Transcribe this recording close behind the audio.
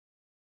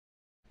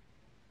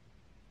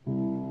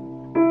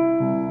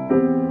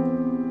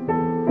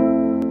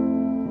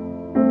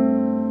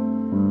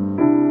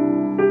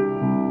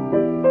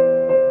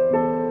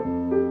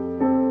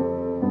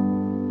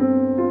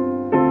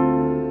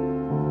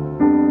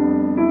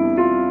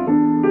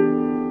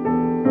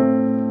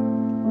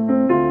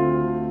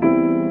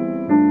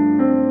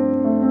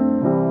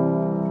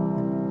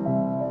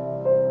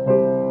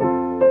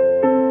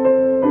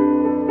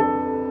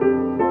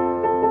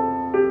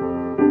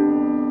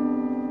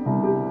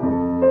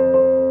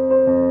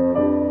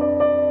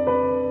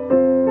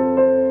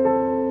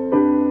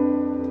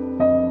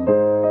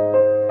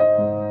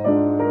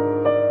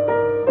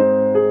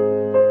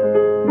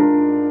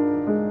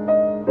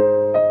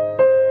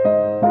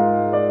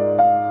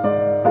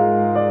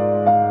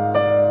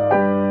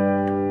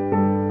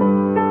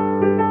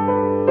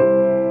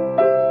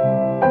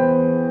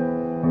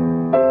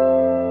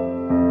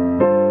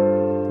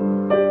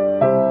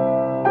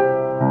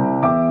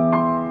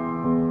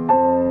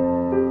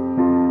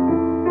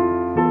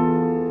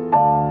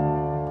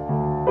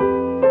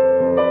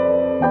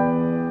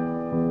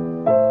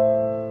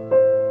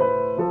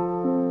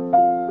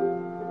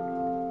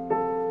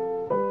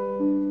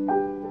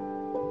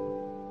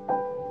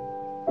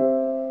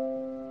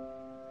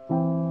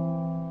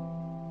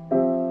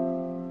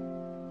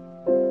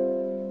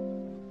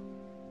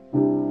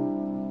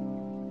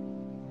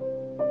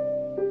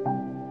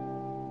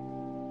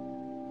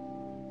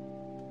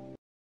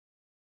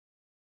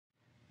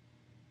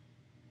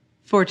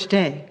For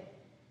today,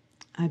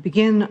 I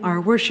begin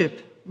our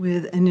worship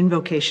with an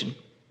invocation,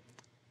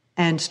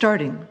 and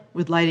starting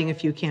with lighting a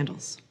few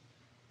candles.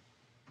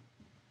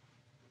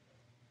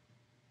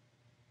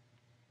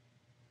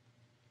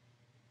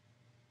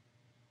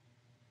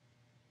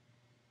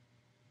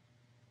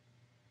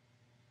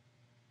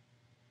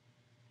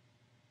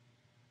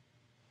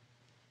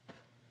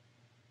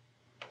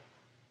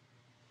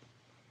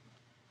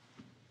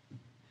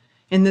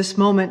 In this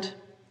moment,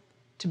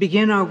 to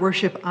begin our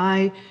worship,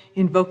 I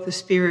invoke the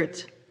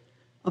spirit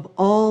of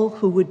all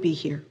who would be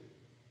here.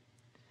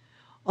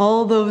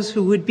 All those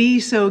who would be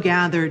so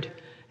gathered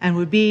and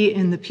would be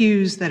in the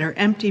pews that are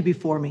empty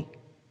before me.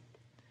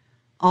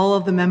 All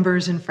of the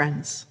members and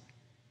friends.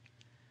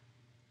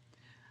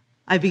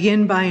 I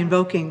begin by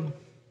invoking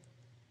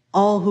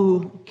all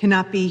who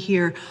cannot be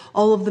here,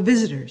 all of the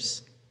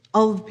visitors,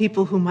 all of the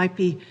people who might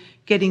be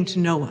getting to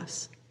know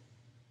us,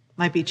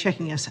 might be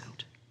checking us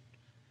out.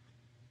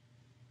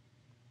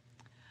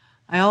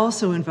 I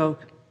also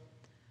invoke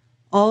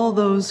all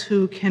those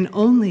who can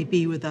only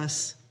be with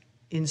us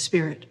in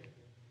spirit,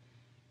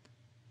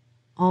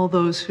 all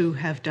those who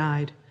have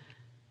died,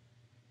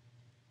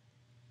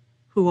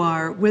 who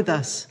are with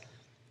us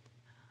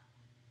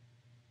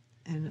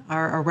and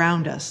are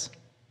around us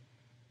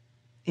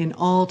in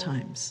all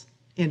times,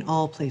 in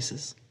all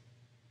places.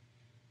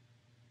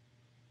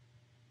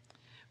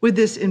 With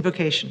this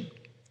invocation,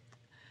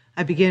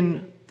 I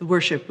begin the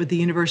worship with the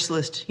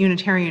Universalist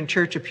Unitarian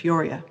Church of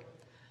Peoria.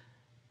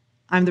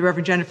 I'm the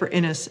Reverend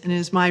Innis, and it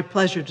is my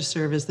pleasure to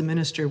serve as the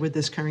minister with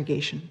this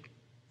congregation.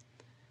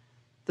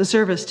 The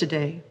service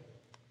today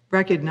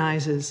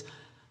recognizes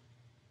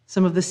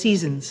some of the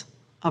seasons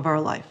of our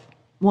life,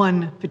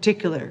 one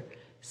particular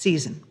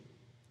season.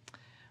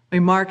 We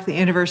mark the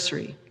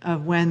anniversary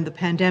of when the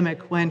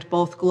pandemic went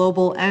both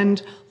global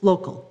and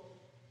local.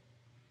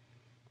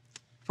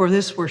 For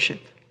this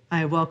worship,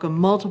 I welcome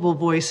multiple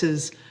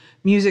voices,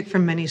 music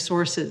from many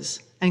sources,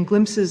 and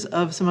glimpses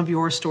of some of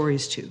your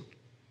stories too.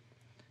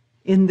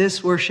 In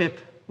this worship,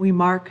 we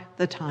mark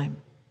the time.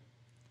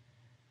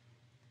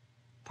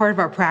 Part of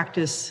our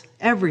practice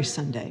every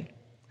Sunday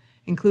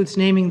includes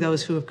naming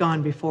those who have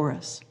gone before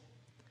us.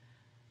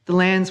 The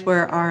lands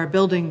where our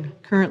building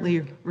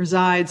currently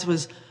resides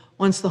was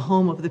once the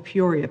home of the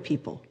Peoria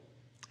people,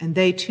 and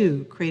they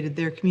too created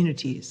their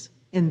communities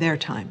in their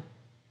time.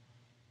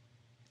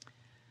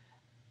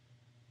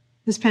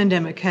 This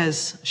pandemic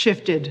has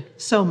shifted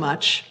so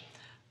much,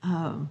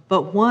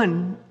 but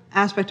one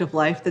aspect of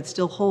life that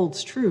still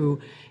holds true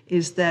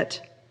is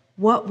that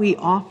what we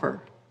offer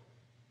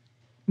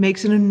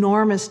makes an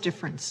enormous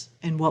difference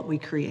in what we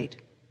create.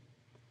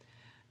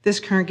 This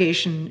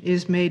congregation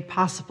is made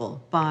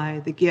possible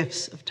by the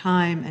gifts of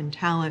time and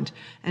talent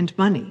and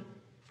money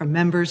from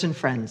members and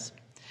friends.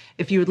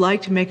 If you would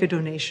like to make a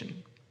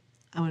donation,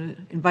 I want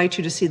to invite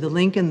you to see the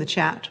link in the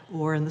chat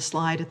or in the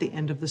slide at the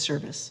end of the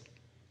service.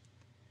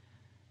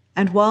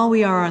 And while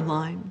we are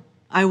online,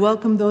 I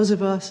welcome those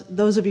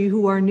of you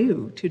who are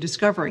new to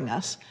discovering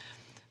us.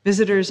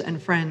 Visitors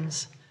and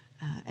friends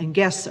and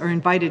guests are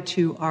invited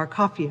to our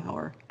coffee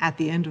hour at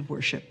the end of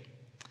worship.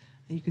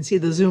 You can see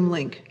the Zoom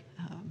link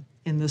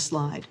in the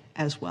slide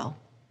as well.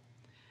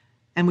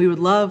 And we would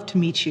love to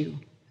meet you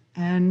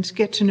and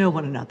get to know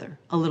one another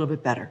a little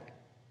bit better.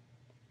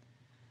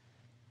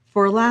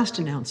 For a last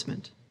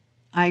announcement,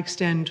 I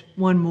extend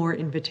one more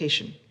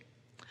invitation.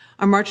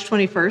 On March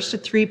 21st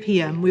at 3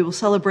 p.m., we will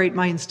celebrate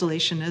my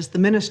installation as the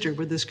minister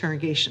with this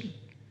congregation.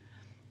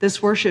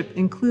 This worship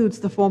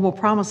includes the formal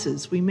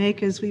promises we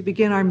make as we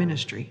begin our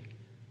ministry.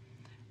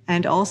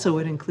 And also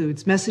it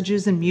includes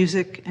messages and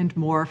music and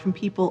more from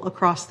people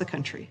across the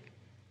country.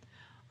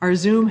 Our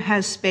Zoom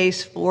has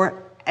space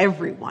for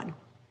everyone.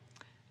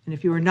 And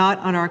if you are not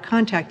on our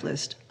contact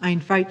list, I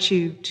invite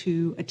you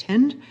to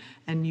attend,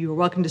 and you are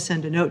welcome to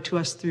send a note to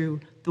us through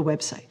the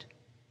website.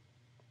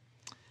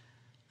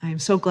 I am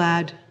so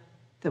glad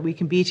that we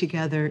can be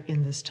together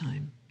in this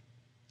time.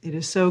 It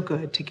is so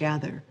good to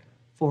gather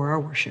for our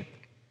worship.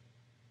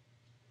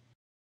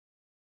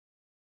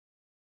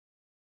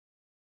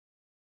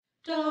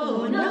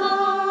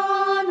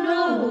 Dona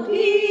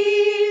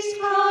nobis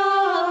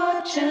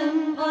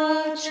pacem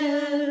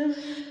pacem,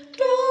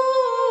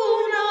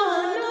 dona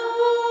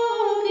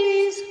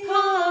nobis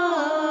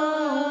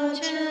pacem.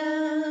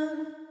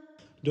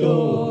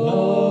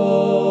 Dona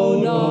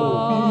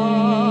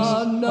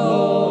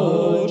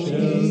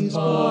nobis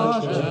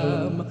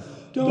pacem,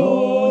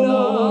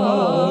 dona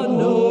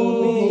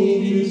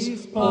nobis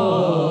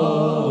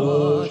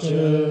pacem,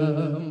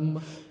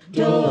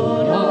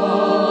 dona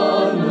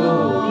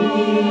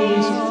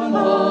nobis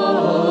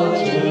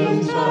pacem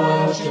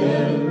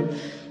pacem,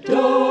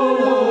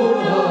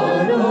 dona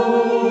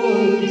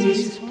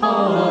nobis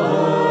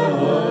pacem,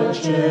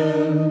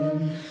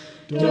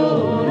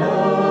 dona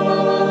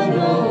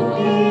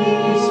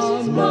nobis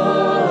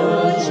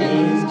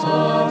pacem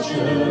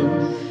pacem,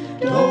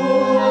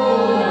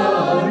 dona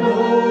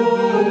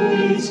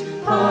nobis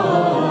pacem.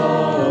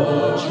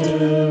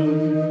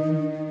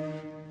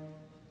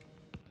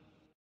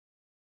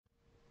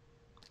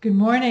 Good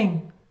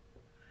morning.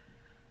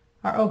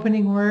 Our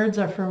opening words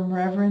are from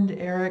Reverend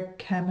Eric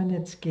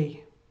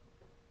Kamenetsky.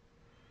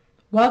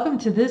 Welcome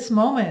to this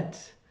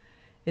moment.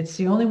 It's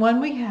the only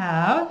one we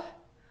have.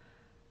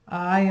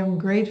 I am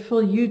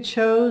grateful you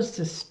chose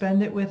to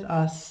spend it with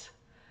us,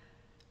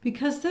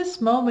 because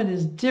this moment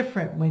is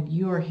different when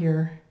you're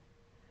here.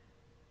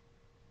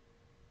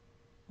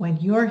 When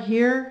you're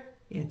here,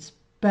 it's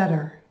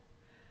better.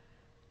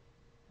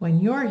 When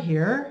you're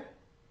here,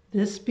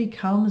 this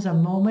becomes a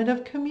moment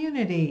of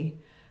community,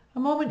 a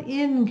moment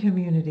in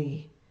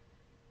community.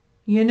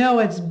 You know,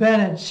 it's been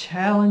a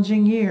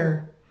challenging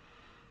year.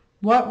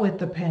 What with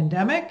the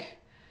pandemic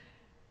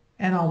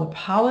and all the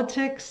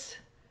politics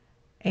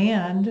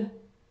and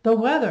the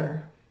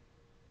weather.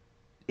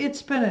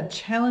 It's been a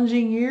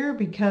challenging year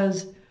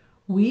because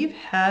we've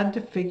had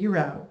to figure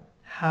out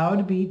how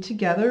to be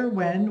together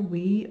when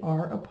we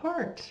are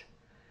apart.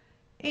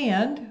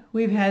 And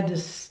we've had to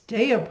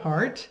stay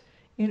apart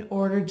in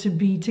order to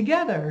be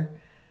together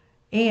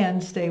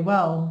and stay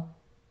well.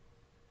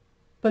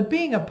 But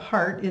being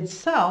apart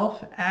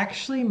itself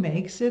actually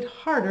makes it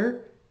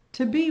harder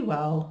to be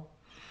well.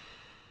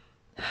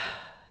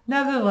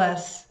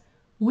 Nevertheless,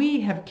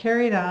 we have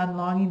carried on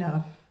long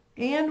enough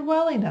and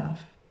well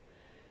enough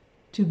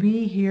to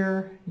be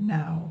here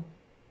now.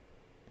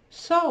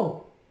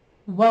 So,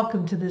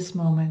 welcome to this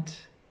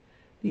moment,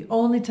 the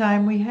only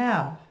time we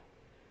have.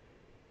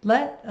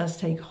 Let us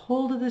take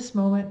hold of this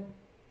moment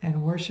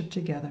and worship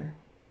together.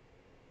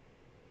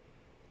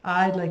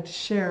 I'd like to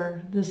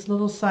share this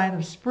little sign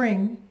of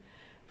spring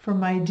from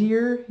my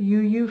dear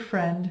UU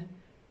friend,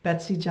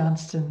 Betsy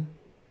Johnston.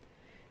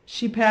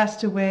 She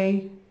passed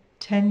away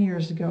 10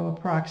 years ago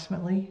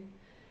approximately,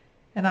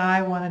 and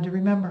I wanted to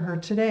remember her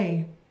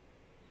today.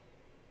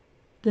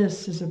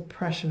 This is a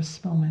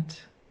precious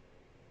moment.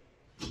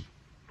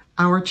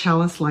 Our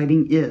chalice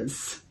lighting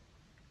is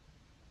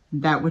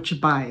That Which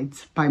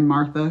Abides by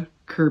Martha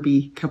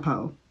Kirby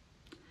Capot.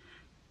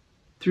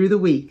 Through the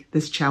week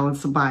this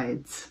chalice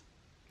abides,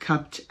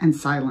 cupped and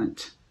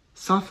silent.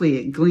 Softly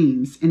it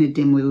gleams in a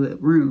dimly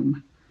lit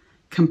room,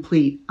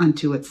 complete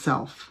unto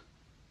itself.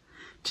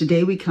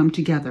 Today we come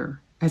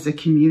together as a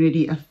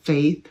community of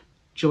faith,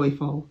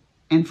 joyful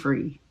and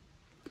free.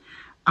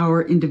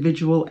 Our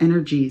individual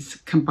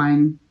energies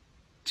combine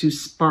to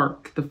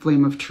spark the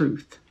flame of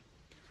truth.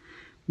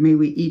 May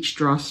we each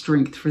draw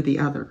strength for the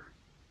other,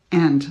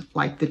 and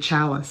like the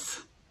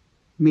chalice,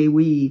 may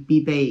we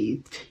be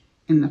bathed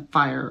in the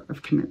fire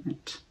of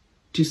commitment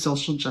to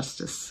social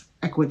justice,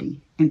 equity,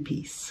 and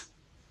peace.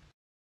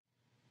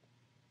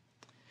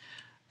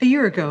 A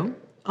year ago,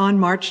 on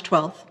March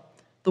 12th,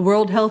 the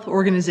World Health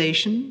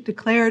Organization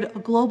declared a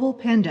global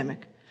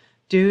pandemic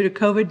due to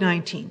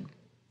COVID-19.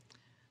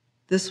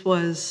 This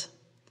was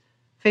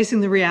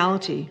facing the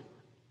reality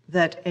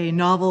that a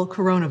novel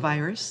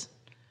coronavirus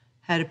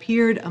had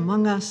appeared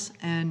among us,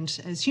 and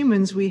as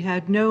humans, we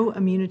had no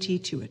immunity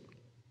to it.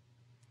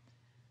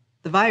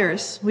 The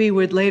virus, we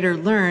would later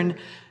learn,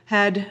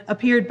 had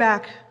appeared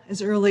back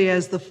as early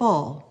as the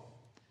fall.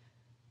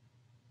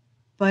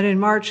 But in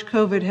March,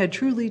 COVID had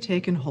truly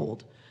taken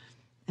hold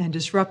and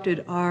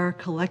disrupted our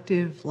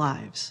collective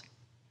lives.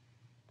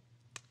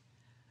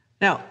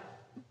 Now,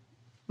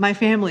 my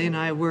family and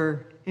I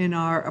were in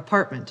our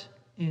apartment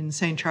in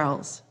St.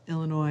 Charles,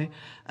 Illinois.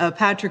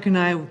 Patrick and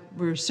I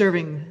were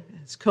serving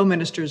as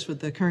co-ministers with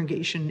the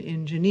congregation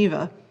in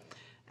Geneva,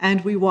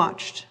 and we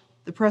watched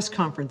the press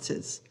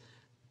conferences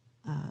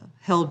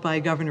held by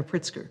Governor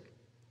Pritzker.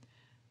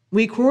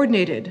 We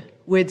coordinated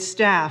with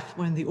staff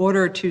when the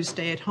order to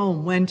stay at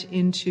home went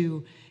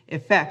into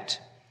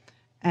effect,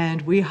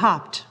 and we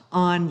hopped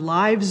on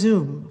live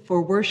Zoom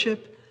for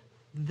worship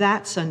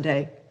that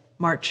Sunday,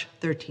 March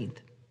 13th.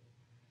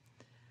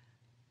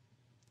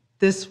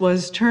 This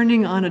was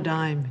turning on a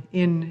dime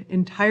in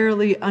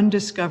entirely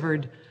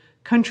undiscovered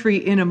country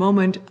in a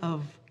moment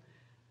of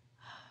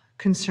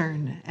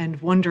concern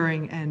and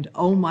wondering and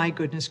oh my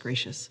goodness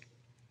gracious.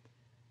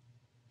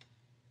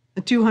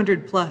 The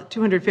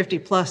 250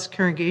 plus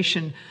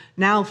congregation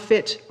now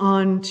fit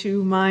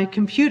onto my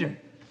computer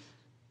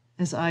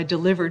as I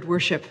delivered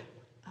worship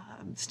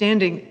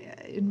standing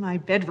in my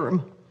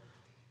bedroom.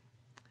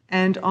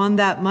 And on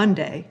that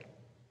Monday,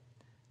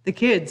 the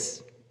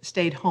kids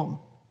stayed home.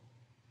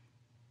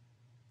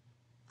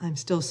 I'm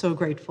still so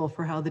grateful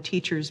for how the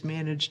teachers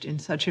managed in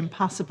such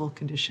impossible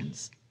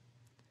conditions.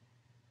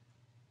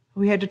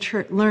 We had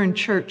to learn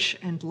church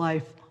and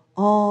life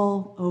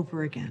all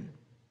over again.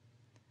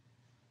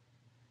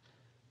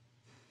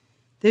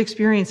 The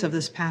experience of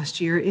this past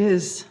year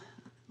is,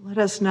 let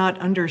us not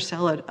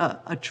undersell it,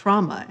 a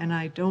trauma, and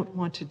I don't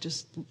want to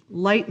just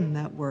lighten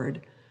that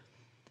word.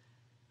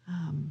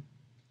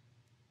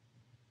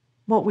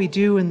 What we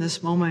do in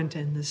this moment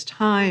and this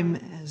time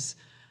as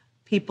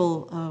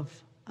people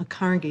of a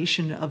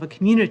congregation, of a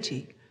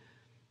community,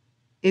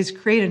 is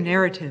create a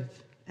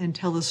narrative and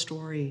tell a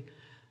story,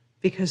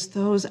 because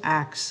those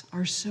acts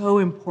are so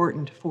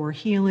important for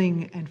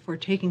healing and for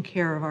taking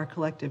care of our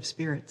collective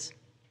spirits.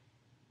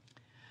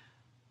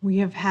 We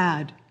have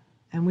had,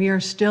 and we are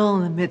still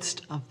in the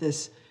midst of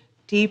this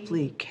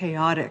deeply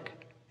chaotic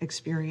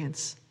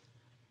experience.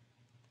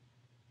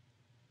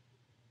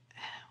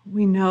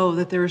 We know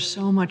that there is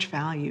so much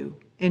value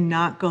in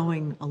not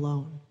going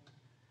alone.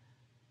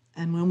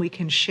 And when we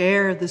can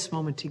share this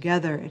moment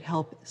together, it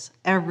helps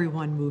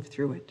everyone move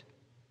through it,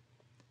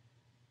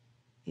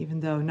 even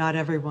though not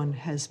everyone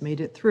has made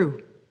it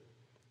through.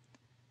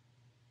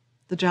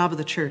 The job of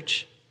the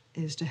church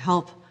is to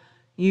help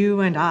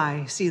you and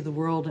I see the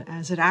world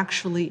as it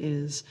actually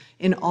is,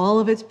 in all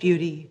of its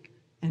beauty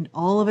and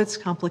all of its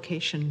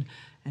complication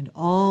and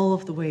all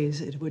of the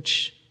ways in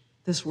which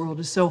this world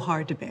is so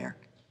hard to bear.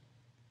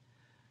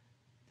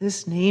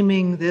 This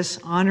naming, this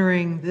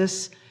honoring,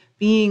 this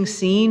being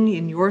seen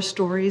in your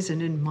stories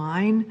and in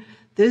mine,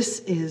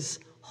 this is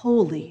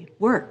holy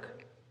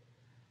work.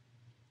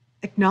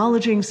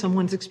 Acknowledging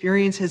someone's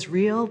experience as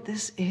real,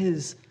 this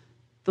is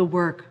the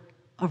work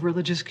of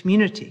religious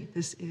community.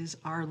 This is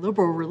our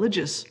liberal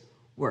religious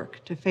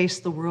work, to face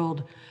the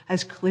world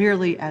as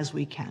clearly as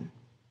we can.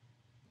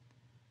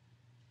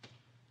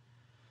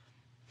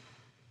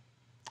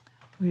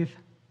 We've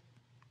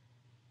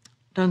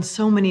done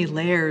so many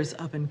layers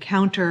of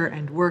encounter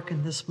and work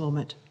in this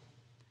moment.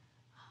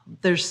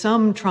 There's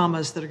some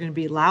traumas that are going to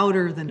be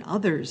louder than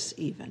others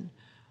even.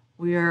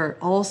 We are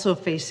also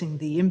facing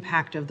the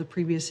impact of the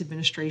previous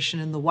administration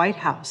in the White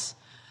House,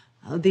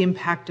 the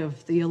impact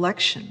of the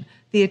election,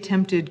 the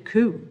attempted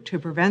coup to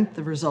prevent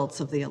the results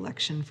of the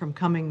election from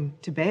coming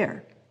to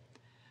bear.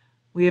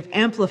 We have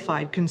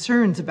amplified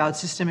concerns about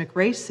systemic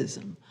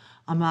racism.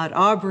 Ahmaud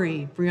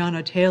Arbery,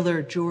 Breonna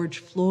Taylor, George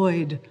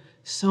Floyd,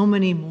 so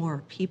many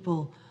more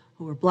people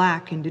who are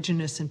Black,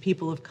 Indigenous, and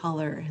people of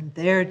color, and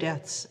their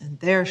deaths and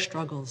their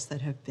struggles that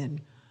have been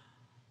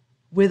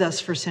with us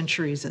for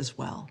centuries as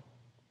well.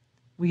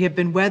 We have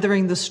been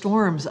weathering the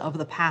storms of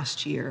the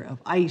past year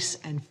of ice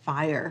and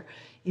fire,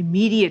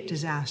 immediate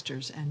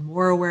disasters, and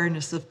more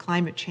awareness of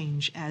climate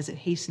change as it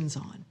hastens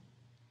on.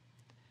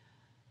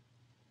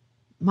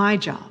 My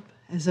job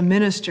as a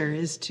minister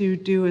is to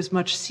do as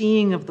much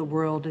seeing of the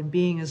world and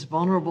being as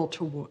vulnerable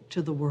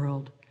to the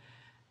world,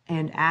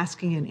 and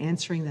asking and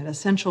answering that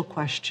essential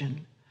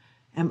question,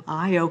 am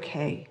I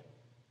okay?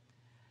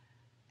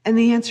 And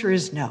the answer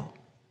is no.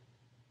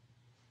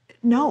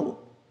 No.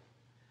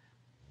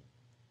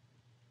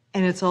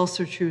 And it's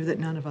also true that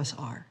none of us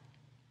are.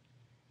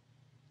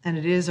 And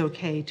it is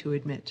okay to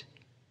admit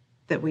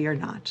that we are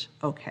not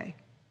okay.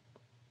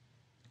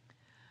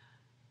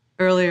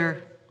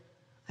 Earlier,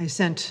 I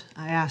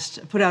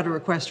put out a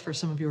request for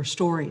some of your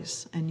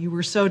stories, and you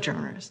were so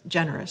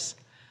generous.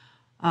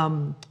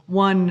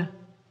 One,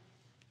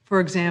 for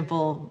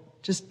example,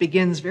 just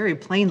begins very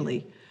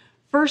plainly.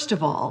 First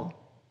of all,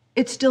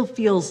 it still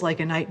feels like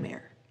a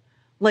nightmare.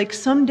 Like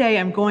someday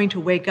I'm going to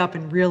wake up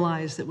and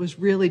realize that it was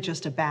really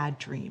just a bad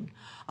dream,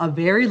 a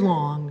very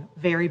long,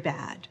 very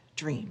bad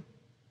dream.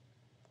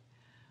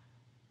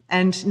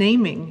 And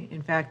naming,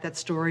 in fact, that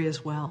story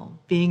as well,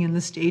 being in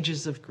the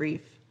stages of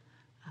grief,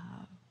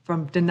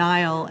 from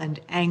denial and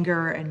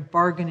anger and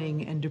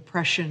bargaining and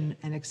depression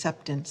and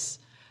acceptance,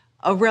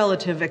 a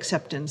relative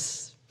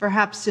acceptance,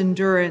 perhaps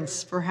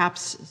endurance,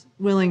 perhaps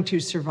willing to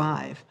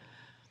survive.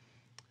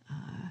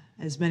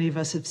 As many of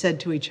us have said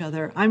to each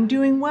other, I'm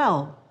doing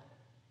well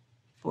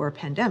for a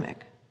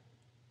pandemic.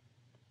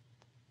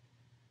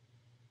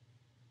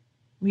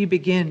 We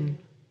begin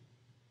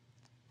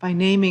by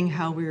naming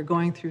how we are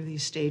going through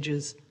these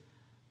stages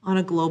on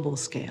a global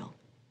scale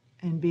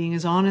and being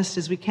as honest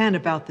as we can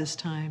about this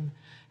time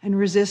and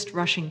resist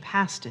rushing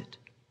past it.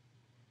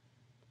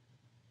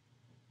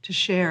 To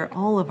share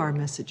all of our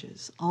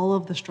messages, all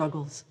of the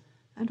struggles,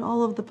 and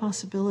all of the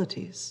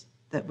possibilities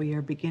that we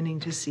are beginning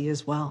to see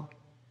as well.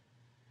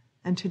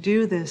 And to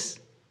do this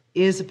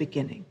is a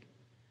beginning.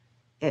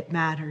 It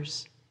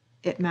matters.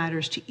 It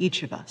matters to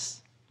each of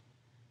us.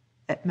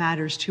 It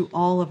matters to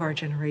all of our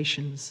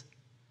generations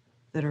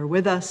that are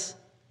with us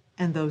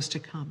and those to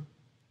come.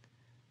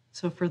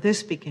 So for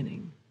this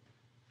beginning,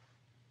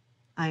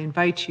 I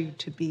invite you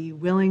to be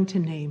willing to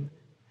name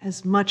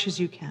as much as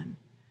you can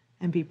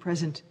and be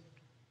present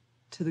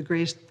to the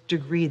greatest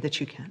degree that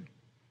you can.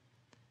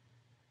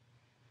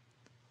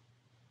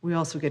 We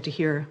also get to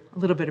hear a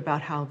little bit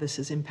about how this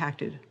has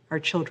impacted our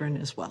children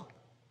as well.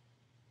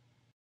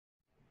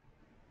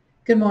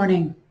 Good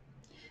morning.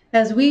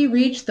 As we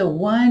reach the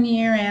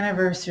 1-year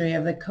anniversary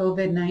of the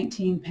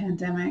COVID-19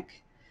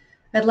 pandemic,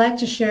 I'd like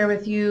to share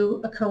with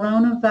you a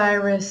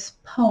coronavirus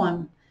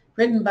poem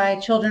written by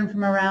children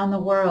from around the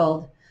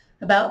world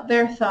about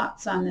their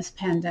thoughts on this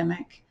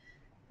pandemic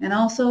and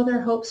also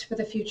their hopes for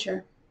the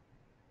future.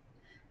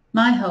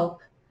 My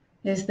hope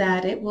is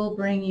that it will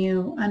bring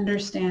you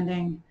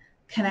understanding,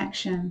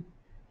 connection,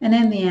 and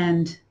in the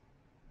end,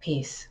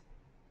 peace.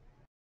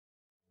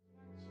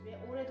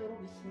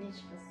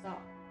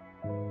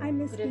 I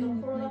miss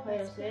being with my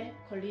best friend,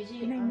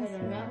 and I miss my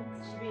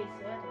books.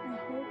 I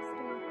hope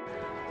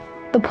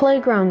so. The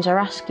playgrounds are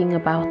asking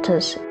about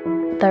us.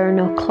 There are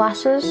no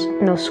classes,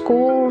 no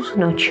schools,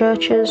 no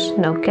churches,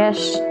 no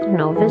guests,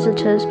 no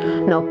visitors,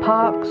 no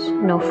parks,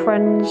 no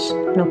friends,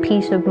 no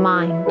peace of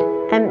mind.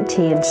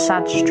 Empty and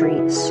sad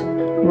streets.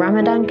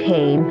 Ramadan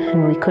came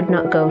and we could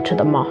not go to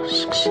the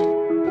mosques.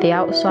 The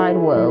outside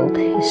world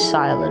is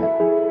silent.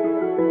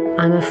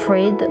 I'm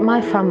afraid that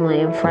my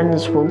family and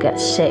friends will get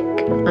sick.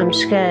 I'm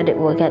scared it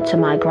will get to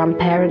my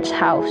grandparents'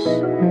 house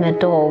and their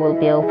door will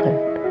be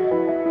open.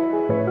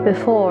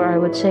 Before, I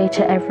would say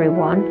to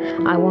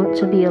everyone, I want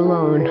to be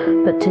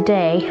alone, but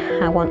today,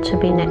 I want to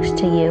be next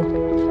to you.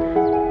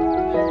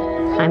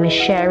 I miss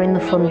sharing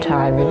the fun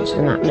times,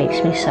 and that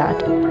makes me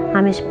sad.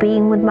 I miss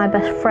being with my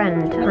best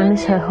friend. I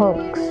miss her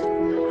hugs.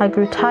 I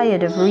grew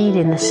tired of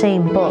reading the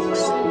same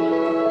books.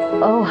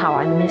 Oh, how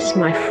I miss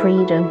my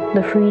freedom,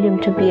 the freedom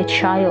to be a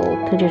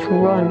child, to just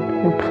run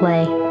and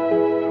play.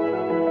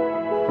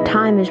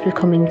 Time is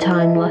becoming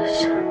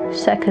timeless.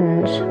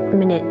 Seconds,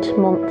 minutes,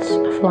 months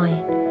are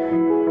flying.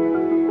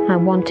 I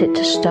want it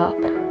to stop.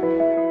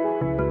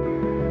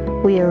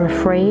 We are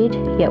afraid,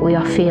 yet we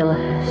are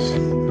fearless.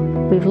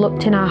 We've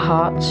looked in our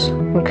hearts,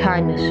 and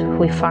kindness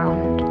we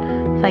found.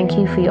 Thank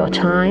you for your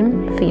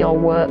time, for your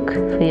work,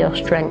 for your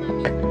strength,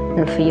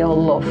 and for your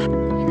love.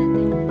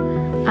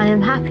 I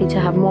am happy to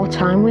have more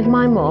time with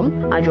my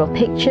mum. I draw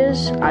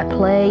pictures, I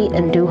play,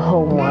 and do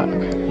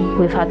homework.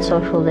 We've had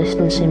social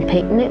distancing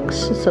picnics,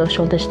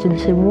 social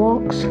distancing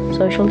walks,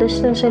 social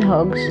distancing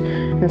hugs,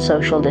 and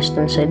social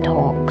distancing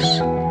talks.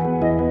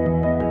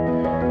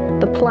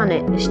 The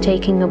planet is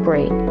taking a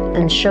break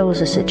and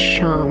shows us its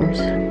charms.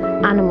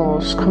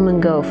 Animals come and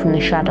go from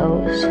the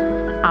shadows.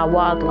 Our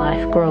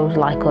wildlife grows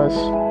like us.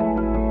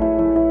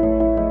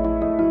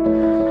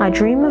 I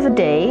dream of a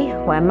day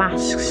where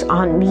masks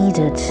aren't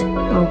needed.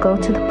 I'll go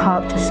to the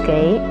park to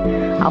skate.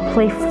 I'll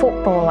play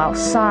football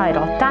outside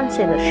or dance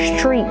in the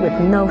street with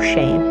no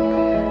shame.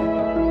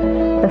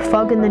 The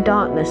fog and the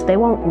darkness, they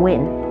won't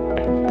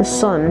win. The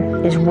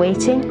sun is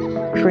waiting,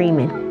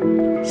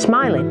 dreaming,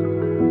 smiling.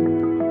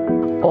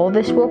 All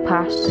this will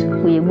pass,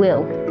 we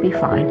will be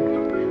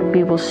fine.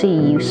 We will see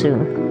you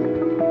soon.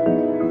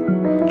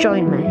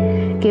 Join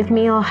me, give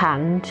me your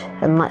hand,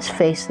 and let's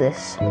face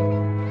this,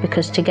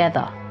 because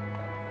together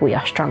we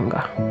are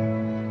stronger.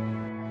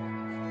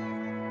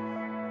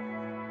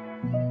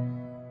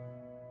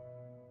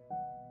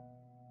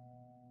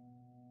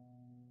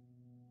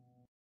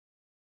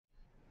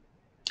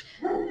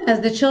 As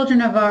the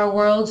children of our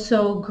world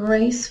so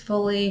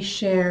gracefully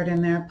shared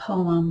in their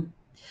poem,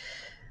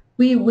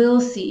 we will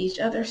see each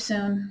other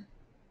soon,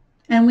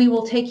 and we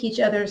will take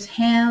each other's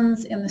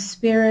hands in the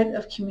spirit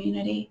of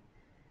community,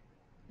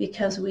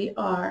 because we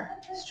are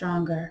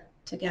stronger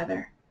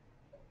together.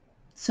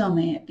 So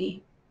may it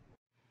be.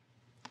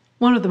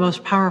 One of the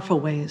most powerful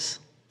ways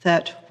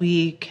that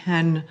we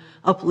can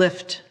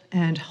uplift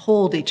and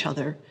hold each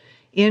other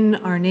in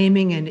our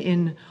naming and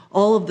in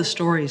all of the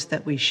stories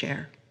that we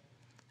share,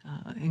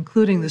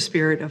 including the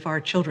spirit of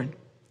our children,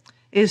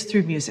 is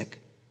through music.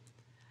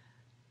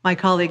 My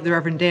colleague, the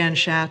Reverend Dan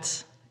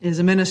Schatz, is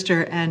a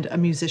minister and a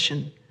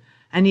musician,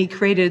 and he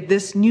created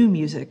this new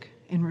music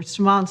in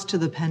response to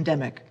the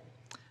pandemic.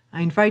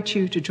 I invite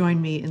you to join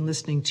me in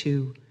listening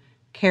to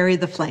Carry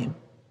the Flame.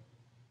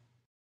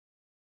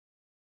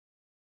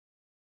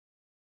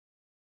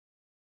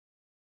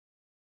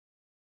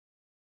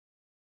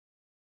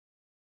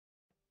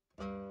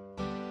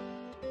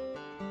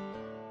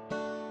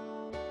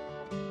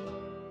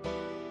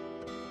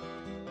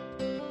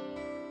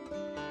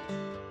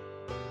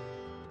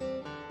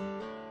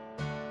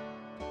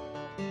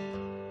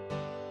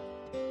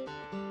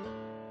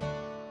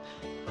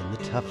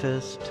 The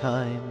toughest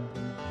time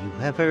you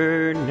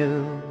ever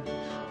knew,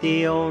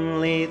 the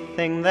only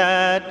thing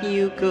that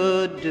you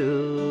could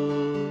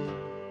do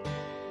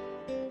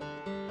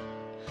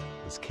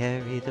was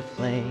carry the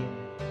flame.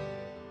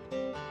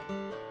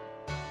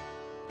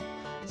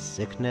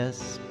 Sickness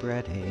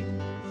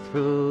spreading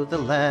through the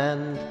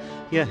land,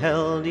 you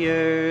held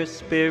your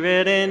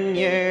spirit in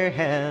your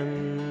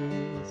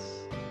hands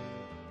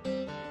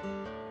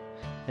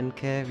and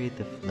carried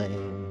the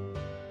flame.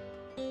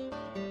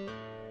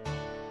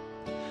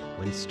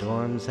 When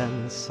storms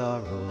and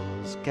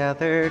sorrows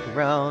gathered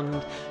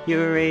round,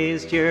 you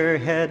raised your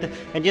head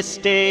and you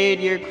stayed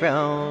your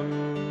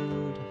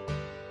ground.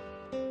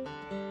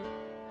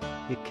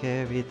 You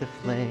carried the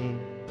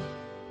flame.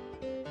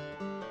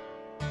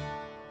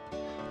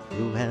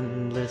 Through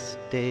endless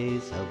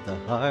days of the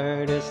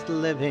hardest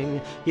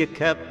living, you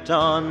kept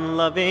on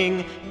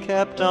loving,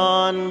 kept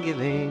on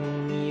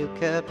giving. You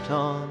kept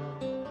on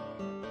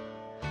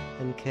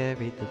and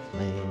carried the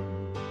flame.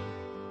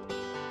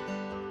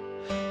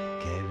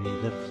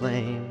 The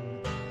flame,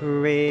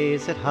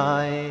 raise it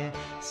high,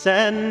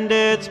 send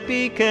its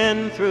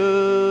beacon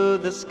through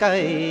the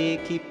sky,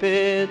 keep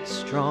it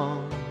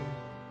strong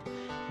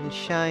and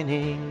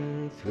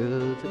shining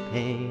through the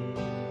pain.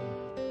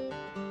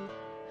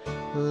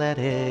 Let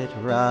it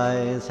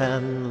rise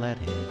and let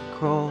it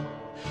grow,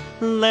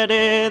 let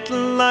it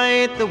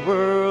light the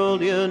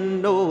world, you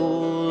know,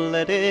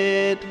 let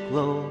it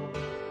glow.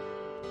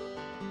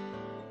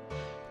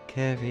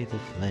 Carry the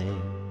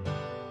flame.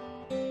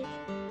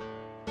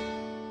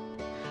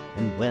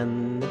 And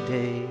when the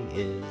day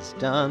is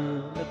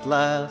done at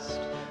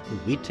last,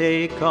 We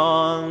take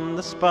on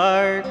the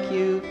spark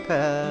you've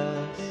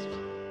passed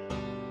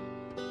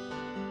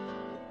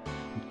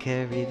and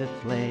carry the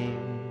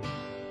flame.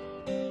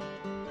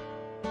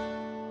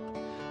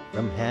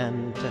 From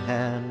hand to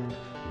hand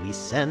we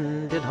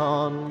send it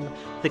on,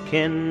 the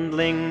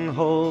kindling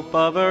hope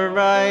of a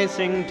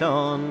rising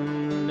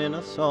dawn. In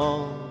a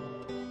song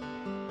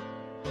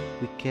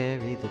we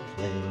carry the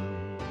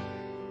flame,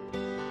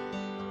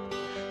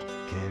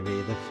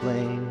 carry the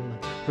flame,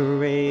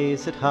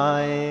 raise it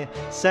high,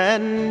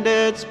 send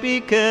its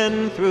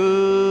beacon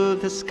through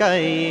the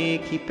sky,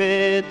 keep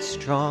it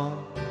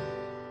strong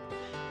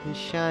and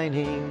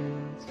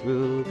shining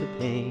through the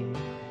pain.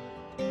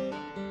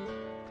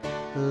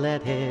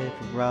 Let it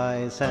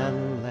rise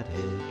and let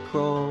it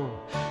grow,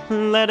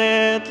 let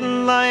it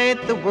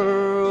light the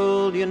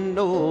world, you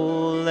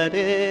know, let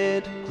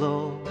it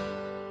glow.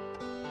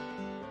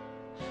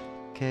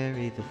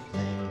 Carry the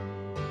flame.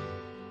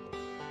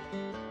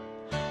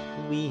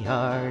 We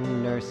are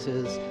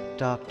nurses,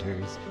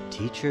 doctors,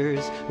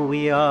 teachers,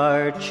 we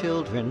are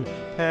children,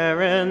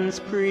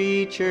 parents,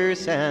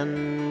 preachers,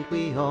 and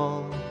we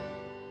all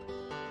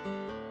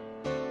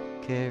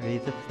carry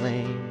the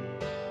flame.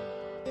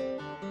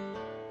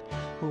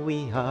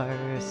 We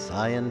are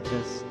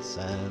scientists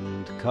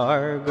and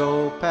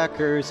cargo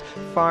packers,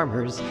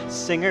 farmers,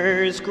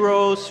 singers,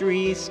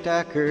 grocery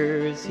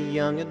stackers,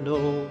 young and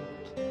old.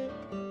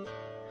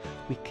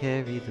 We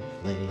carry the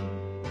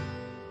flame,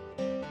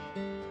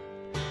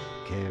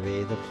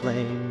 carry the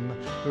flame,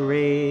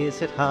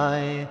 raise it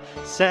high,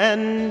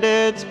 send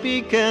its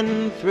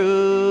beacon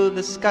through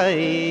the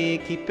sky,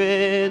 keep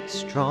it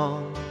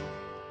strong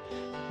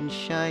and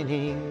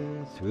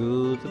shining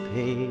through the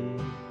pain.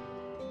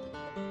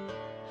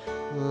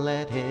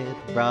 Let it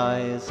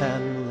rise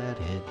and let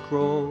it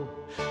grow,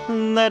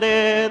 let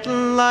it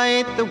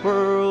light the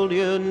world,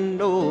 you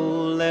know,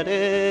 let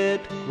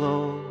it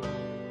glow.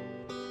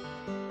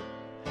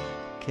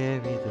 Carry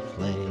the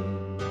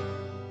flame,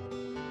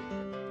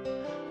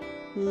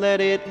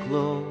 let it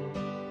glow,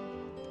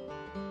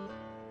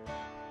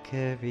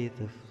 carry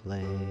the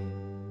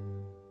flame.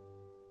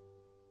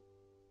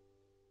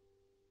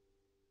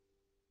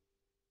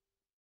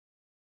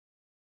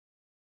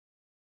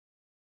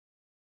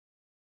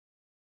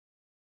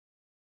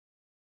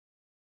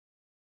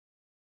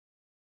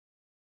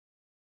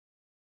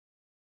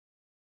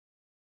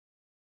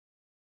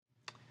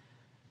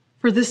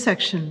 For this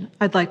section,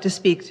 I'd like to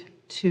speak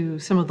to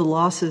some of the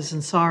losses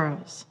and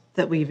sorrows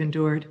that we've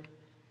endured.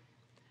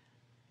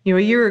 You know,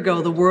 a year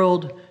ago, the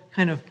world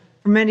kind of,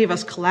 for many of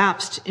us,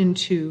 collapsed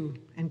into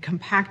and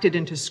compacted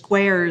into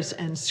squares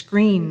and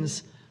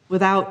screens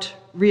without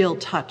real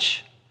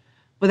touch,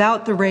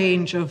 without the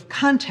range of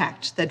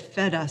contact that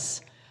fed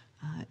us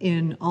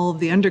in all of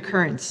the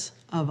undercurrents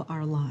of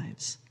our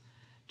lives.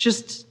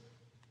 Just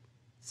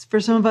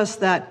for some of us,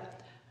 that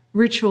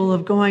ritual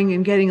of going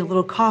and getting a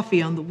little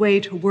coffee on the way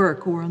to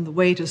work or on the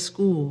way to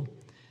school,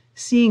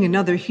 seeing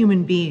another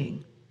human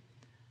being.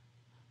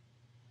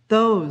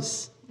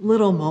 Those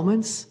little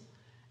moments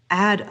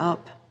add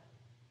up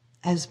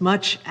as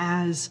much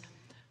as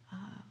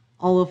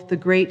all of the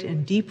great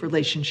and deep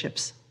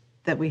relationships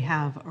that we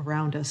have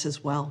around us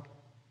as well.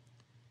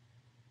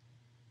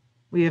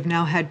 We have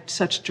now had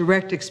such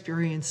direct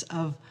experience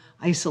of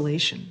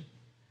isolation,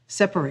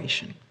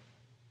 separation.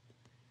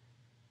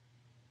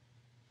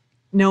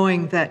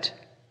 Knowing that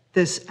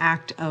this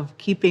act of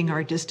keeping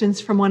our distance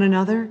from one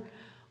another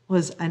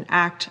was an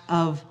act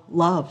of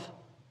love,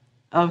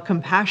 of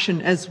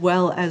compassion, as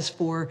well as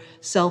for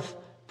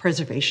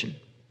self-preservation.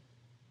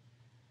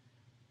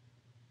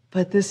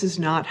 But this is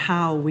not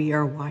how we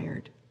are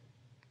wired.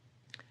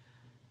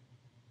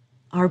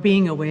 Our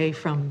being away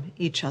from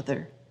each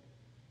other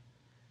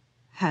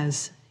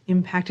has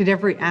impacted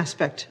every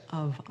aspect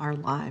of our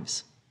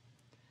lives.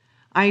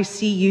 I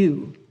see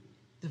you,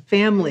 the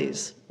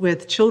families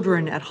with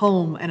children at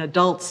home and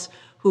adults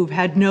who've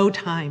had no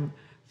time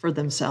for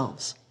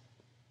themselves.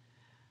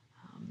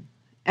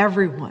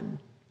 Everyone,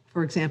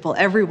 for example,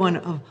 everyone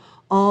of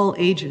all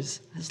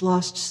ages has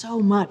lost so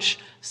much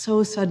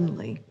so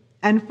suddenly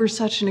and for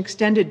such an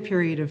extended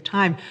period of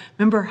time.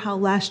 Remember how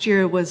last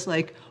year it was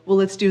like, well,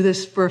 let's do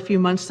this for a few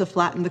months to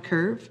flatten the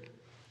curve?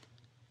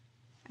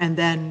 And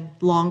then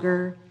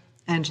longer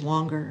and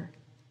longer.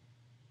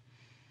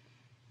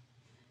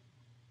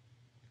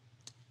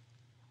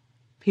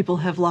 People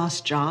have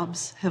lost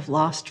jobs, have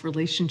lost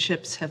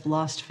relationships, have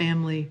lost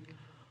family,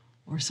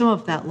 or some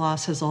of that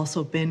loss has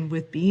also been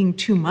with being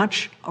too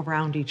much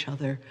around each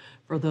other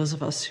for those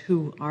of us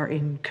who are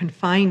in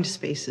confined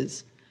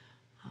spaces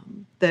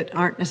that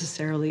aren't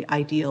necessarily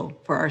ideal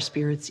for our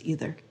spirits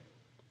either.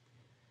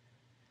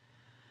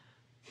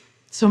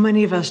 So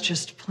many of us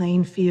just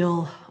plain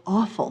feel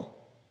awful.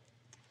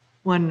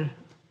 One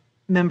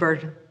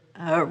member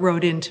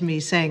wrote in to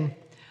me saying,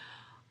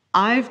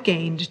 I've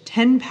gained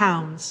 10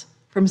 pounds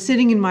from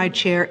sitting in my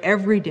chair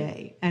every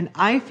day, and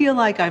I feel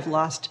like I've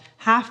lost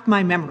half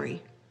my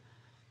memory.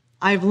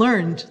 I've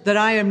learned that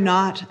I am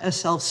not a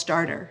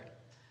self-starter,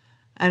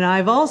 and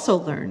I've also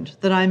learned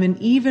that I'm an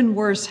even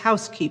worse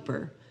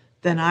housekeeper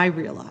than I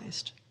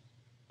realized.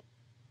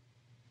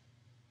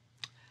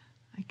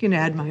 I can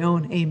add my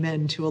own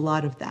amen to a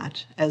lot of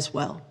that as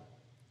well.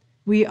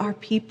 We are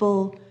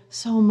people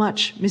so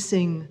much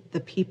missing the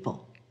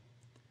people.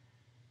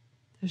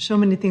 There's so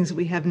many things that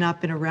we have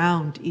not been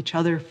around each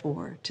other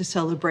for, to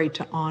celebrate,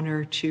 to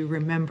honor, to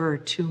remember,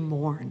 to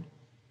mourn.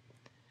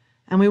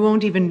 And we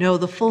won't even know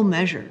the full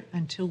measure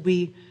until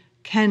we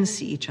can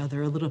see each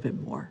other a little bit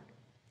more.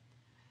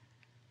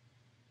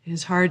 It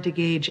is hard to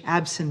gauge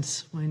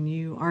absence when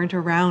you aren't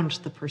around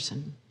the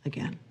person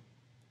again.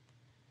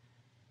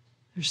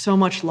 There's so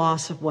much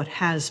loss of what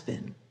has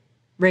been.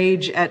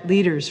 Rage at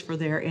leaders for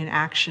their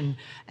inaction,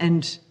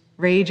 and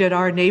rage at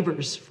our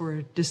neighbors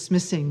for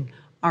dismissing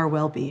our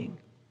well-being.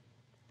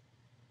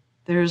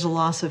 There is a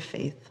loss of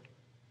faith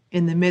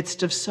in the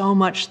midst of so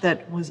much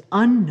that was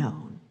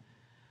unknown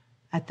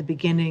at the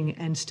beginning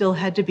and still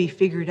had to be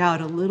figured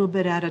out a little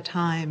bit at a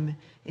time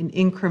in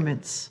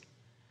increments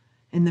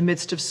in the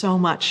midst of so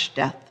much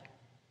death.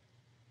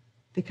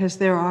 Because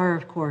there are,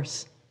 of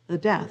course, the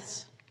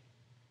deaths.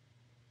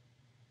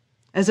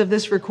 As of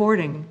this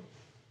recording,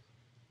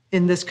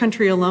 in this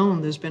country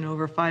alone, there's been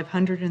over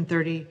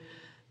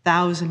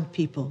 530,000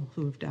 people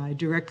who have died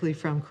directly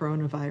from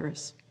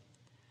coronavirus.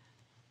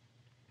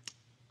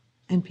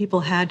 And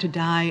people had to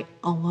die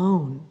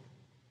alone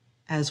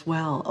as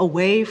well,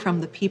 away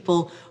from the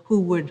people who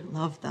would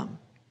love them.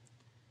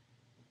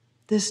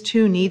 This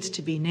too needs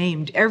to be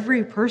named.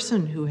 Every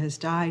person who has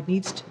died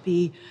needs to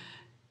be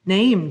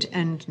named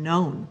and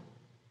known.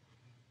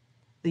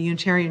 The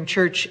Unitarian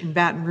Church in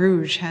Baton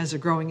Rouge has a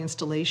growing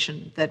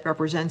installation that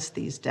represents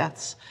these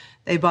deaths.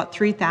 They bought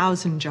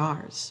 3,000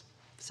 jars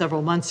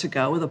several months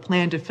ago with a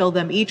plan to fill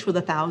them each with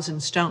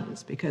 1,000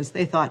 stones, because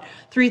they thought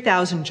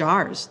 3,000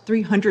 jars,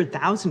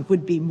 300,000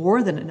 would be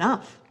more than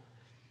enough.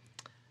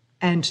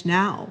 And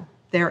now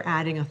they're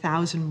adding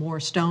 1,000 more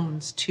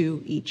stones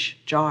to each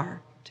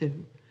jar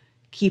to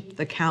keep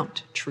the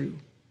count true.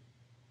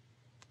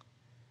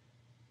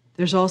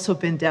 There's also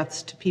been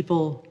deaths to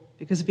people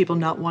because of people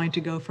not wanting to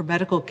go for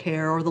medical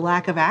care or the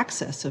lack of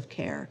access of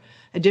care.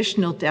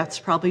 Additional deaths,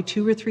 probably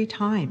 2 or 3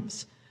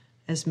 times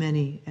as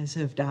many as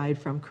have died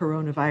from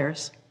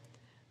coronavirus,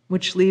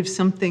 which leaves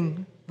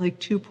something like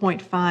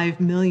 2.5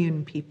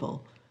 million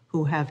people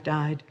who have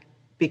died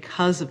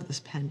because of this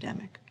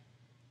pandemic.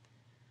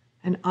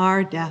 And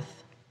our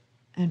death,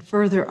 and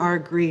further our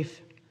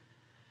grief,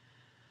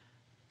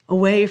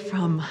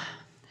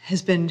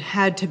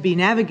 had to be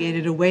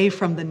navigated away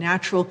from the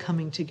natural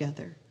coming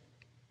together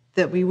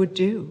that we would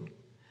do,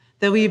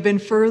 that we have been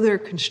further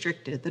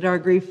constricted, that our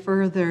grief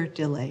further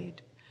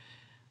delayed.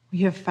 We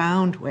have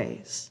found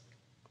ways.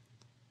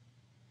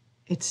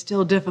 It's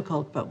still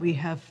difficult, but we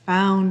have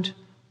found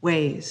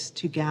ways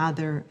to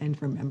gather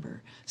and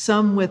remember,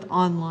 some with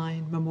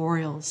online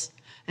memorials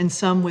and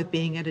some with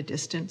being at a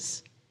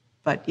distance,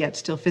 but yet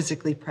still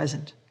physically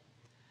present.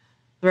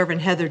 The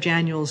Reverend Heather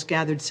Daniels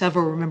gathered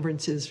several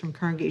remembrances from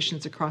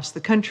congregations across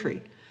the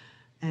country,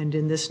 and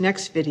in this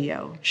next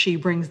video, she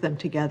brings them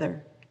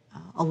together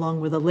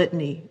along with a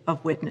litany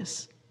of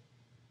witness.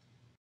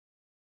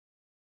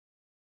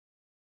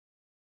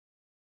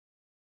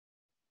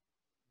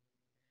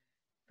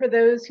 For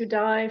those who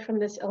die from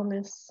this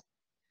illness,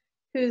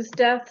 whose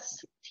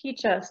deaths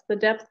teach us the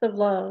depth of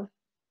love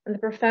and the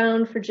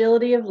profound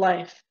fragility of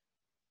life,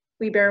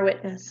 we bear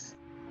witness.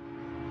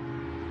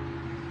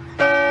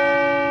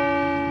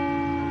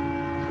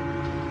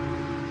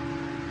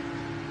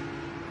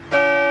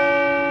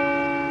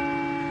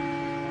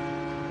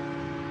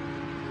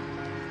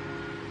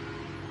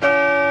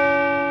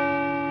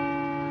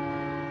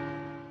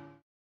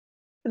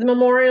 For the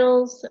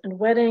memorials and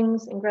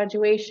weddings and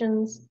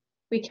graduations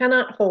we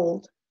cannot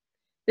hold,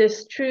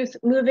 this truth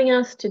moving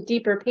us to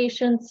deeper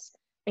patience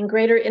and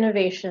greater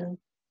innovation,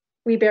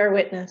 we bear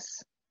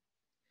witness.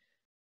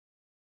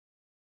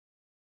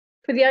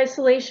 For the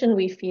isolation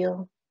we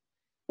feel,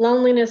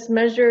 loneliness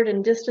measured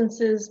in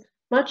distances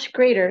much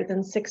greater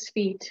than 6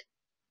 feet,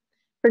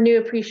 for new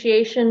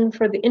appreciation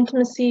for the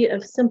intimacy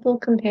of simple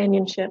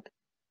companionship,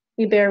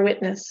 we bear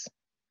witness.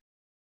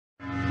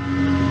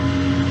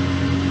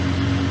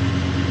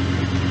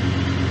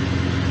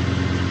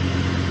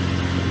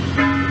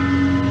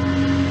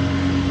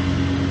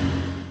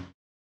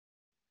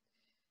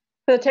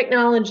 For the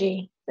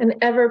technology, an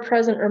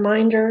ever-present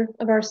reminder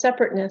of our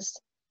separateness,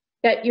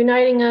 yet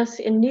uniting us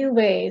in new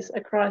ways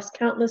across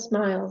countless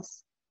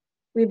miles,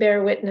 we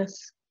bear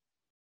witness.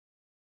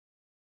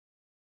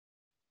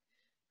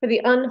 For the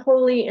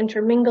unholy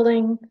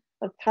intermingling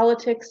of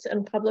politics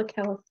and public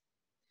health,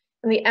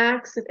 and the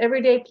acts of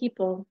everyday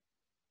people,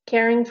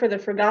 caring for the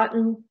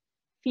forgotten,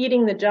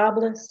 feeding the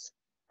jobless,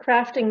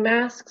 crafting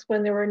masks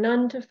when there were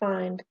none to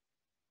find,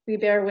 we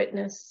bear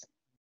witness.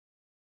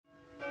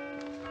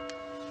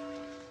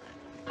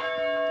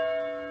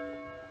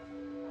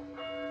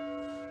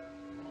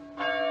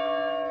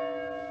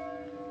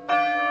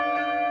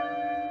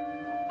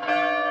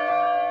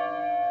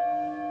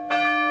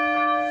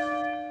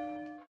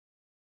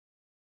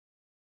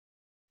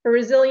 A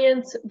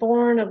resilience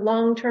born of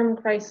long-term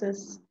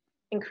crisis,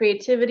 and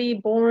creativity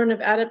born of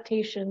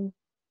adaptation,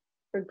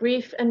 for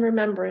grief and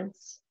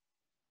remembrance,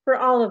 for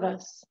all of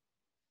us,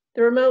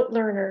 the remote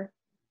learner,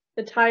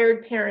 the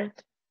tired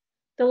parent,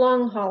 the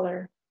long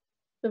hauler,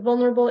 the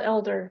vulnerable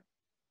elder,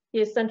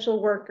 the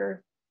essential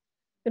worker,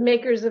 the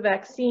makers of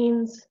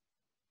vaccines,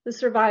 the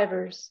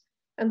survivors,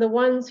 and the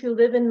ones who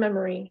live in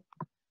memory,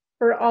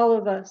 for all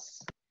of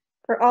us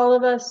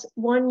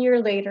 1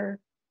 year later,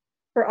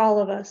 for all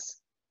of us,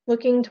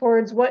 looking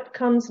towards what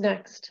comes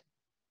next.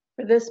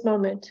 For this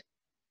moment,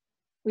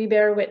 we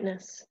bear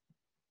witness.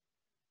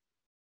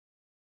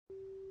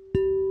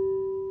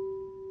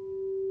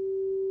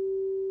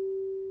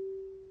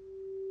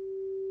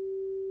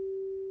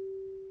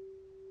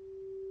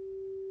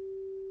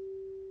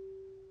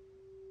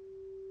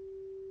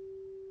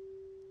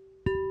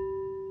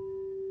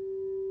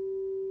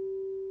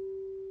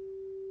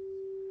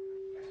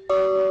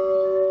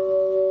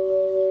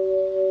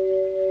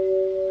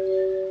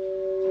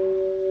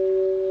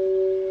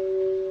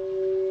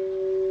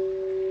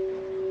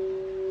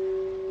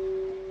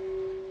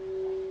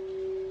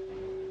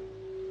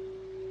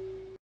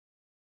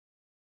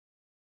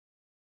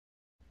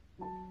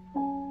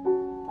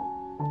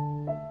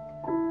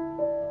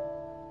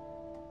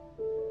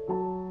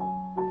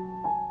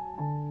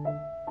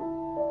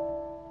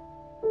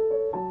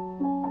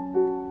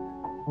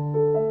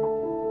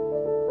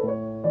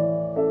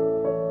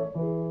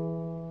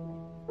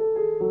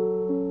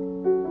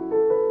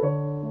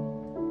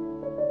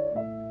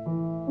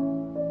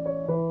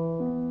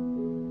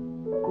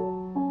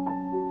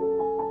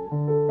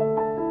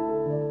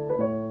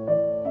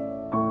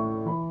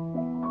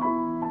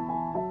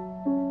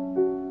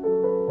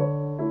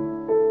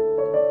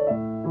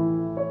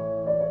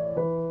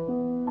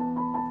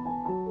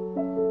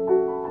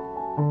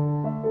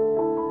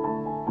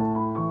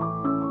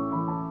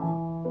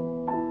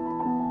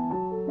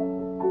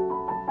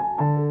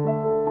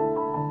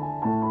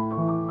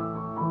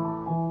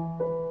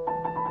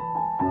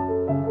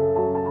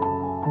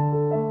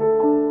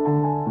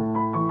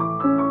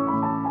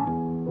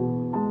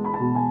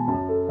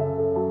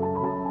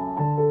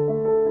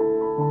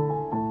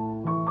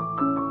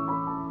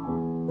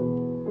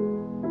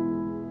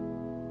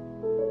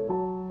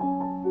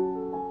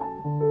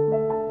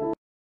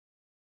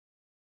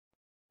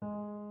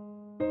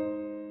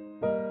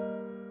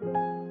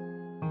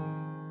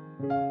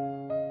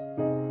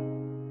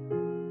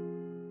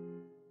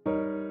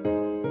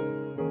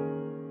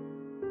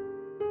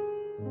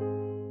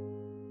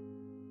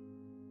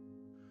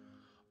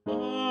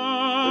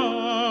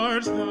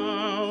 Art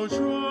thou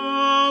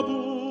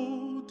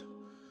troubled?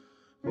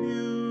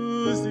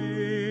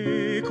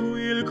 Music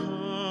will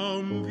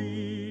calm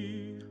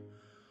thee.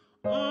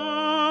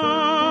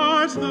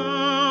 Art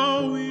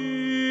thou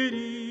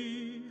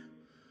weary?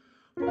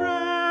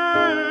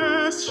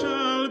 Rest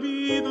shall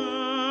be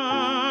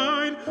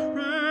thine.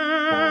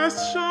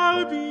 Rest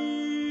shall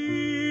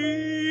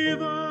be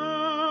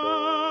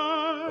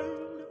thine.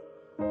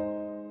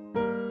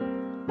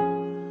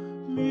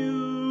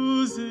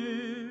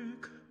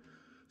 Music,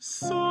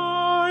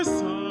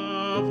 source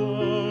of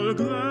all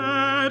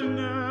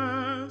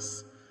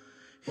gladness,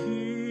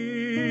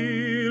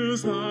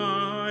 heals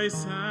thy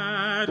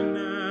sadness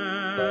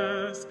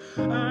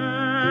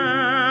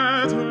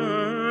at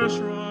her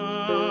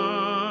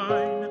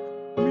shrine.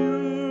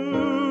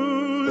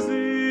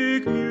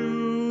 Music,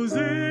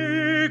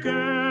 music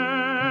ever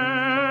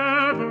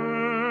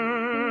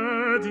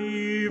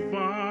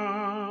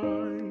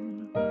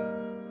divine.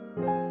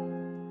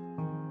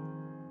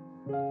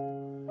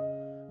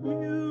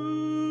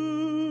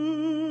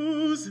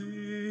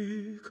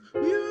 Music,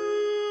 music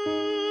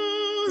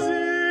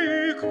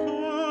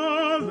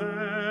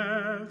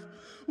calleth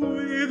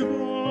with voice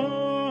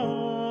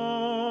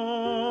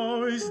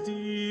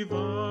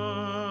divine.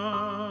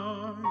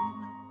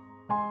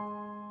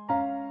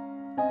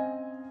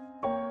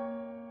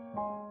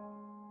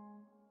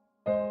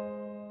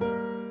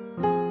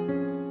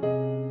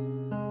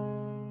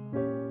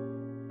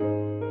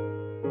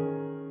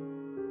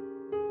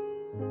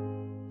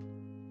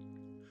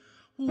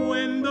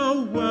 When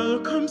the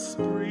welcome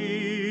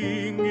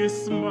spring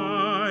is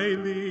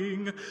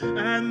smiling,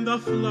 and the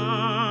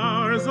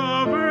flowers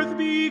of earth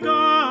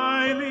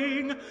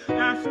beguiling,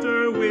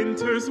 after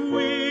winter's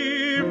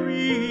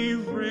weary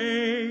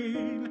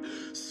rain,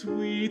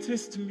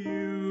 sweetest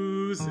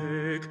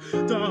music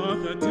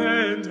doth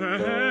attend her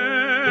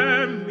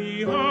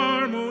heavenly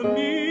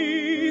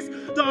harmonies,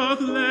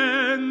 doth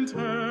lend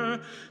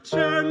her,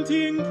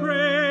 chanting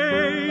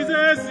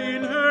praises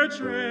in her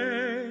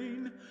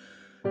train,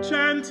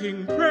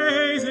 chanting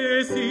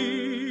praises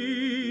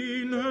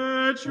in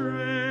her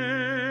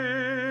train.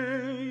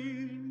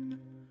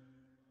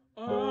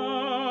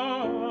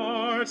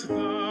 Art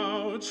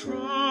thou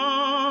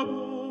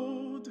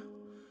troubled?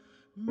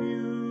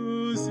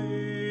 Music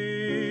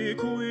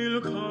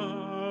will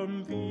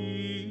calm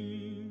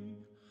thee.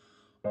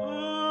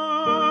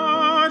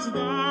 Art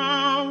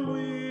thou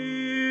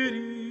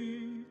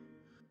weary?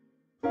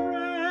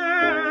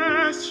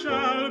 Rest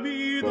shall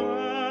be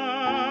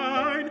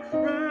thine.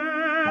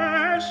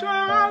 Rest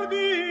shall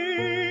be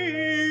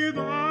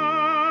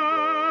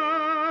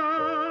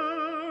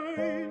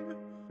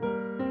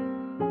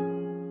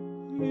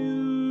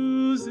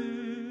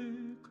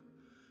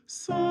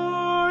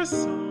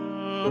source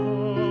of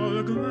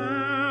all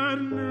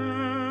gladness,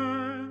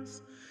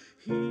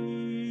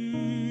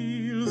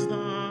 heals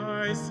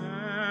thy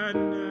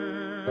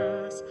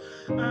sadness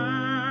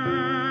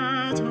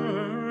at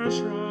her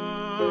shrine.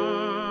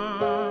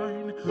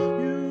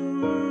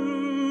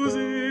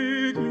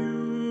 Music,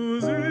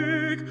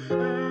 music,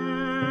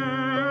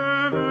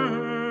 ever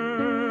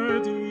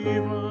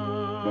divine.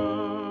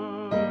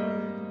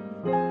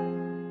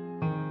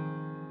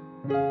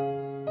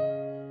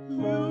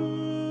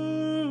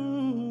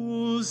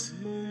 Music,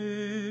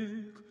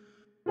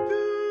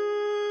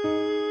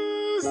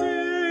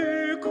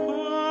 music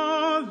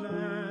calleth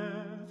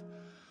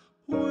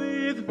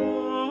with voice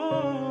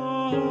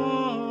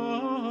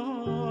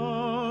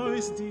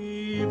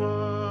divine.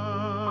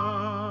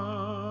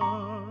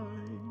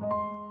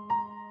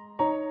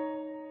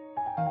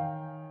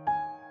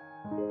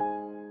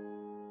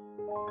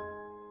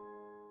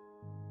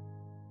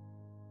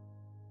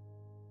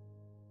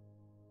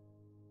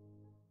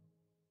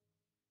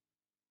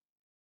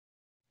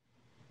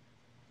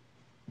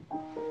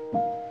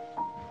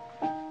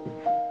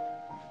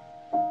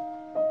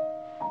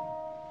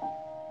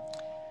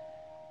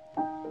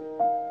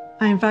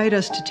 I invite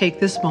us to take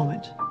this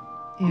moment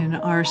in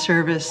our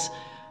service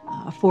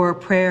for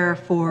prayer,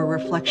 for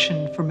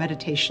reflection, for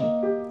meditation.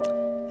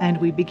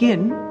 And we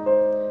begin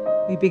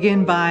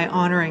by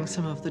honoring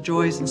some of the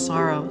joys and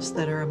sorrows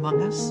that are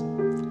among us,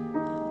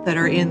 that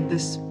are in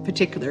this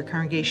particular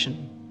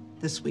congregation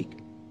this week.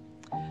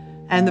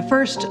 And the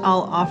first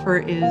I'll offer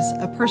is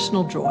a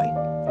personal joy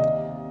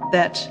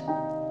that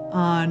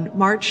on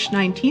March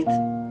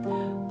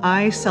 19th,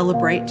 I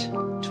celebrate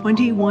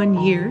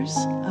 21 years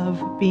of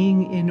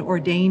being in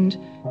ordained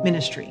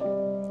ministry.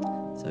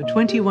 So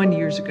 21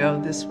 years ago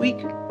this week,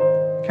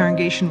 the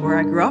congregation where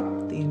I grew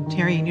up, the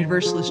Unitarian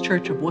Universalist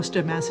Church of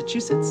Worcester,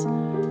 Massachusetts,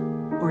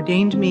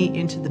 ordained me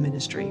into the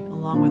ministry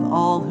along with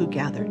all who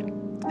gathered,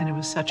 and it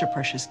was such a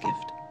precious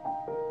gift.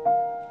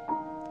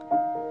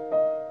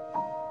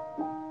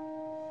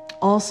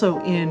 Also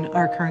in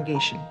our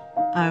congregation,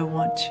 I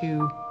want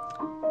to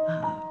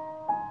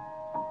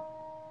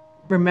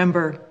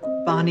remember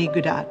Bonnie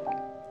Gudat,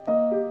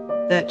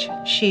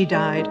 that she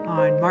died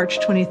on March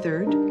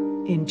 23rd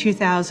in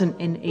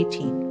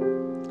 2018.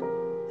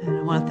 And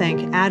I want to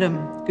thank Adam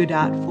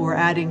Gudat for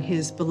adding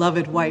his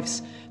beloved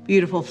wife's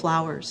beautiful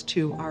flowers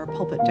to our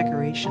pulpit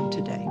decoration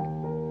today.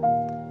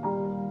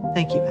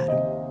 Thank you, Adam.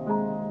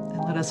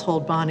 And let us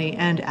hold Bonnie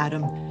and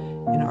Adam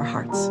in our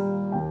hearts.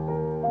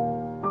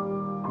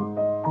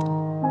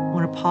 I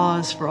want to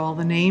pause for all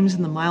the names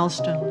and the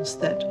milestones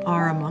that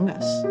are among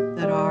us,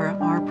 that are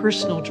our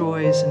personal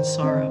joys and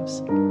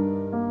sorrows,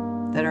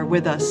 that are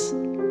with us,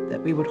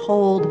 that we would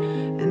hold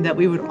and that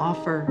we would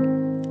offer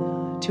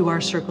to our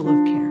circle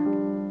of care.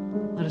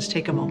 Let us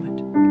take a moment.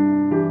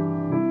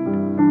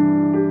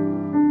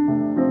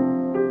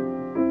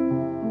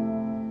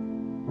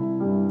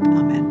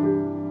 Amen.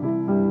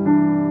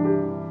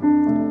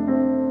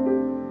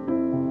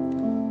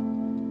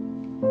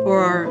 For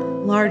our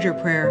larger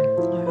prayer,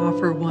 I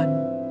offer one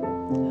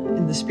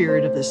in the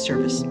spirit of this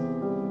service.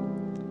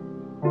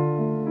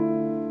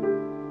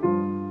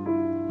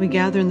 We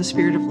gather in the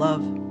spirit of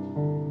love,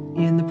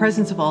 in the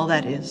presence of all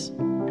that is,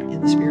 in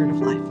the spirit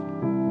of life.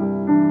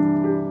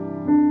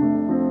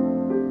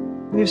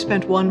 We have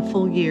spent one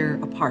full year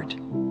apart.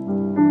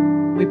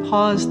 We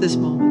pause this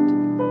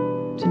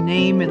moment to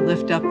name and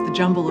lift up the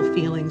jumble of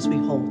feelings we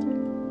hold.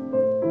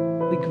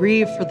 We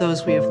grieve for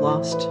those we have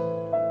lost,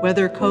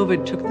 whether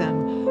COVID took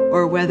them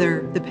or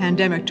whether the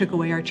pandemic took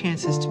away our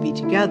chances to be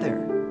together,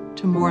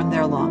 to mourn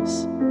their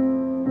loss.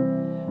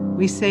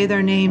 We say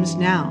their names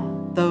now,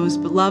 those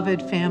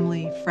beloved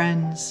family,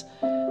 friends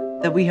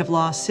that we have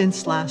lost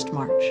since last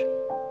March.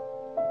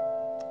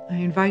 I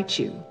invite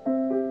you,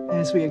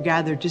 as we are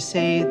gathered, to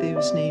say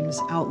those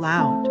names out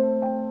loud,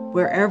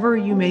 wherever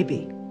you may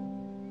be,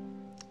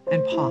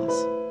 and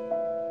pause.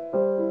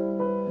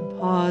 And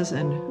pause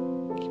and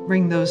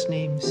bring those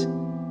names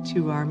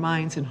to our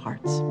minds and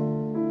hearts.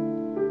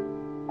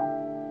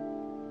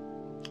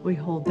 We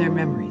hold their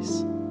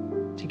memories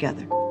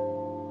together.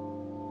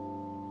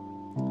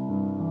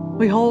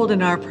 We hold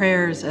in our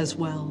prayers as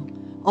well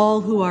all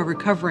who are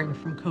recovering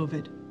from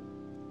COVID,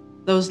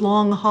 those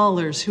long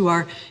haulers who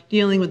are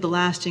dealing with the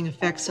lasting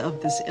effects of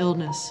this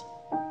illness.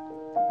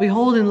 We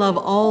hold in love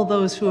all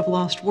those who have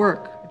lost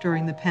work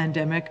during the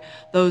pandemic,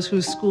 those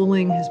whose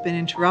schooling has been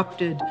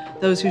interrupted,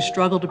 those who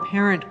struggle to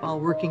parent while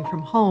working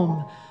from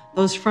home,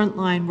 those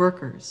frontline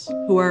workers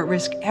who are at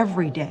risk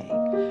every day,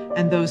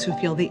 and those who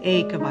feel the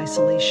ache of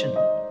isolation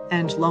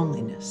and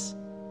loneliness.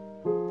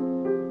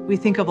 We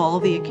think of all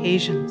the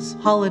occasions,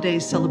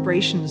 holidays,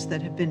 celebrations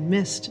that have been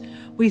missed.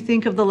 We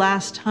think of the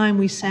last time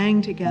we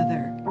sang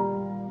together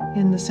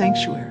in the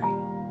sanctuary,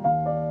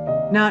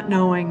 not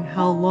knowing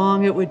how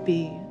long it would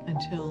be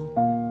until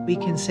we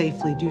can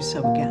safely do so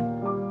again.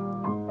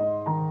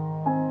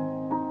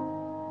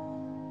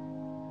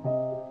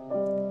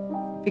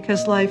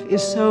 Because life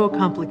is so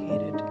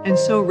complicated and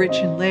so rich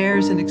in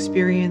layers and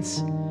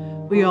experience,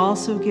 we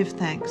also give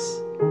thanks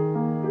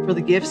for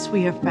the gifts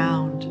we have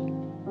found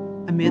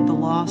amid the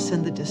loss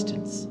and the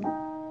distance.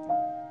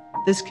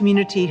 This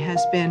community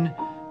has been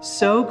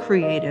so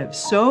creative,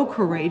 so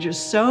courageous,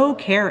 so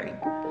caring,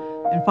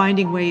 and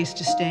finding ways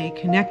to stay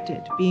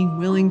connected, being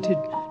willing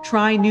to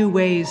try new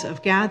ways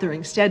of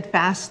gathering,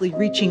 steadfastly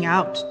reaching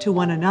out to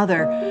one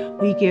another.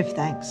 We give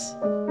thanks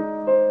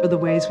for the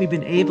ways we've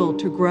been able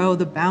to grow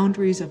the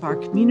boundaries of our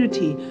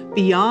community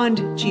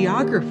beyond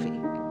geography,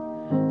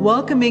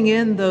 welcoming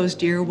in those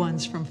dear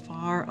ones from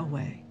far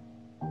away.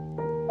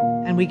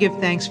 And we give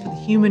thanks for the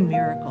human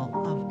miracle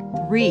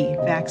of 3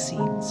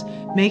 vaccines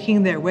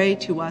making their way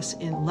to us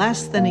in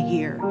less than a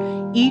year,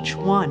 each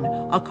one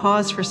a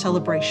cause for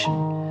celebration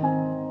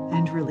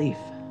and relief.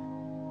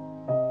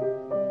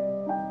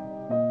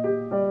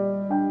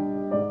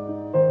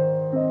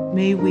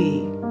 May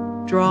we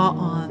draw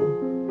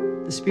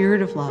on the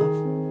spirit of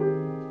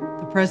love,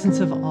 the presence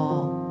of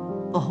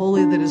all, the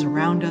holy that is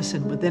around us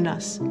and within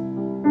us,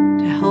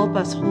 to help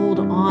us hold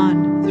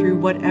on through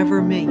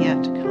whatever may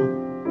yet come.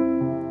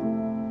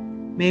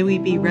 May we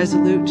be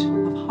resolute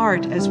of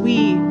heart as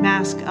we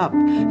mask up,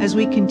 as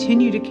we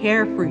continue to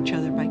care for each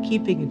other by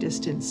keeping a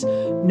distance,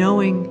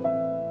 knowing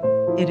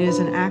it is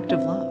an act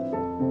of love.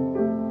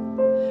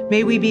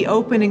 May we be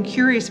open and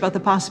curious about the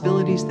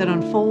possibilities that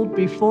unfold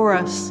before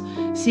us,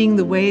 seeing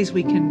the ways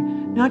we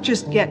can not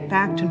just get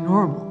back to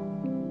normal,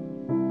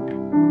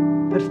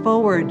 but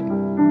forward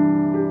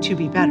to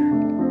be better.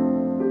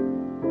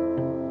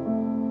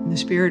 In the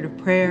spirit of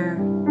prayer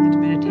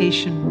and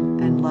meditation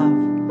and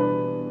love,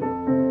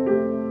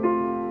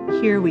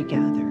 here we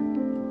gather.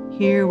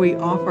 Here we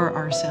offer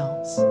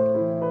ourselves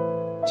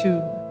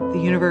to the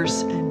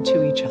universe and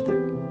to each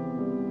other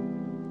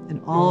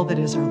and all that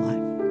is our life.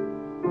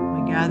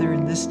 We gather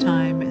in this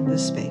time and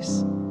this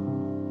space.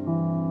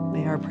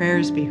 May our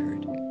prayers be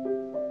heard.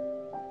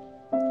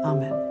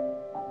 Amen.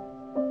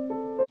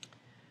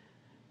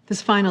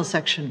 This final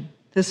section,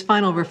 this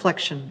final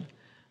reflection,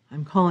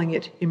 I'm calling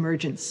it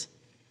emergence.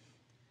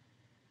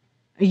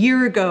 A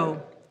year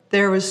ago,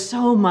 there was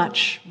so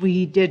much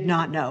we did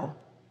not know.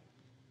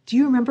 Do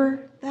you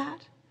remember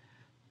that?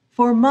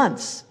 For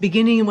months,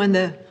 beginning when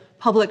the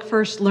public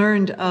first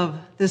learned of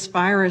this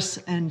virus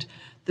and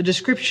the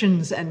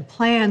descriptions and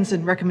plans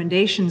and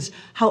recommendations,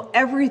 how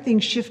everything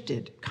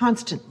shifted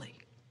constantly,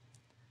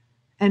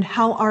 and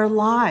how our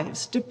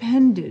lives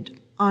depended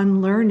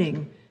on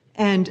learning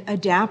and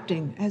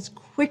adapting as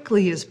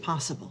quickly as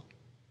possible.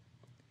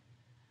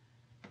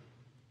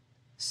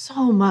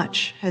 So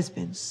much has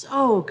been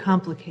so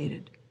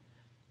complicated,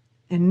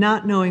 and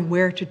not knowing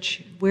where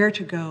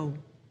to go,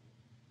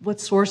 what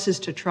sources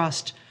to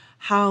trust,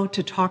 how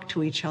to talk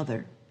to each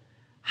other,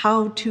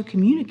 how to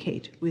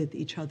communicate with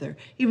each other,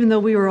 even though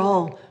we were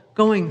all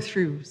going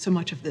through so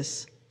much of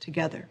this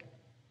together.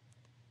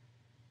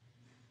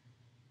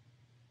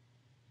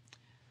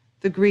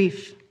 The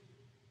grief,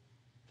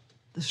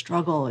 the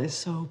struggle is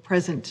so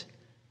present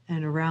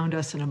and around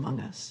us and among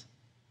us.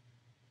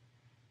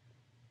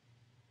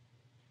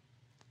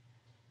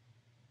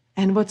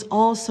 And what's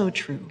also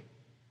true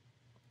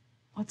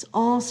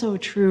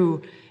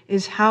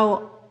is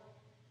how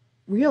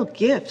real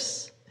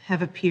gifts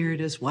have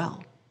appeared as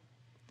well.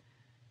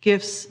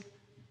 Gifts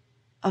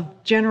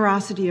of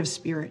generosity of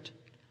spirit,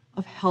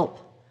 of help,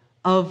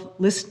 of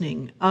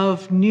listening,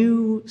 of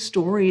new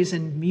stories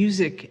and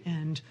music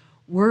and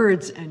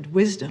words and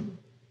wisdom.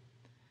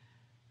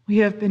 We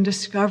have been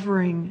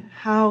discovering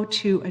how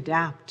to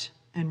adapt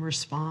and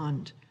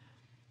respond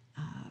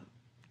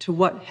to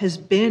what has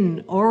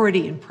been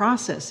already in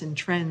process in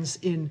trends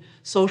in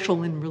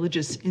social and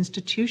religious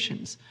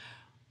institutions.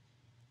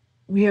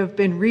 We have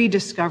been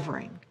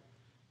rediscovering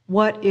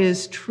what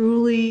is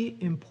truly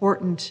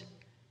important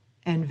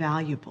and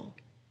valuable.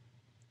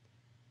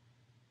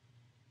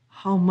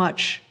 How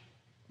much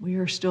we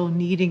are still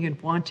needing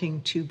and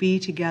wanting to be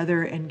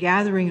together and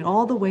gathering in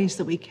all the ways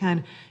that we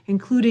can,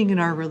 including in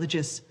our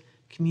religious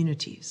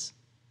communities.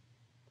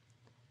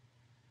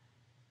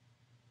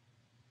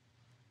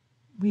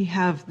 We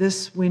have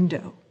this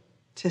window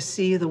to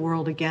see the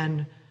world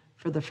again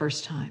for the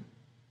first time.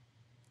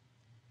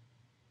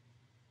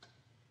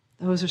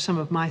 Those are some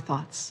of my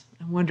thoughts.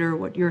 I wonder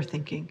what you're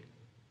thinking.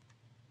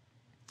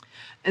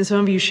 And some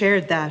of you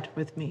shared that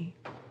with me,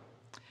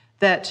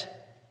 that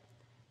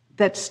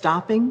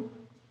stopping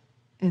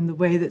in the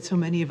way that so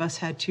many of us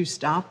had to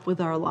stop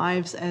with our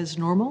lives as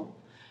normal,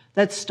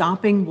 that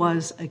stopping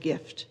was a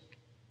gift,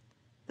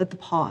 that the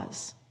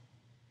pause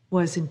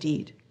was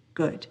indeed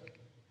good,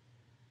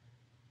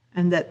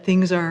 and that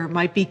things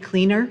might be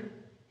cleaner,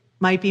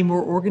 might be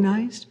more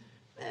organized,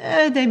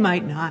 they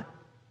might not.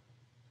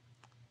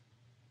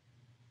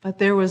 But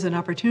there was an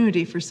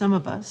opportunity for some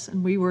of us,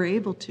 and we were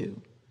able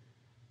to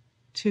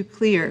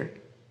clear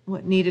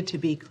what needed to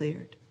be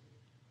cleared.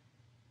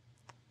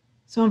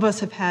 Some of us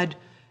have had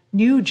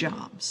new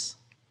jobs,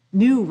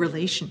 new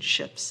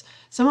relationships.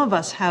 Some of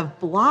us have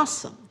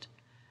blossomed,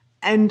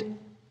 and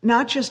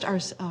not just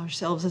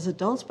ourselves as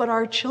adults, but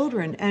our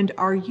children and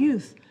our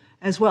youth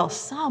as well.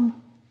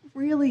 Some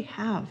really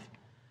have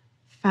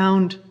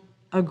found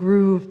a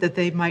groove that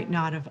they might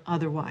not have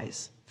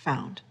otherwise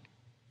found.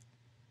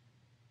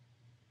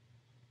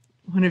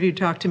 One of you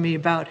talked to me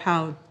about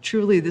how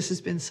truly this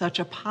has been such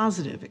a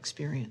positive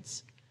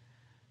experience,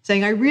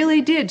 saying, I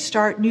really did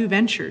start new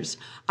ventures.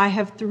 I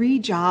have 3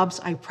 jobs.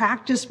 I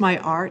practice my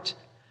art.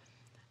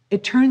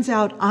 It turns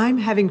out I'm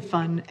having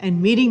fun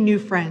and meeting new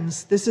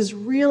friends. This has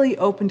really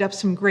opened up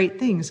some great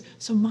things.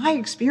 So my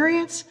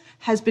experience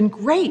has been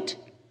great.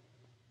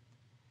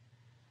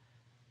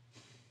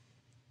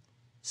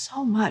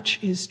 So much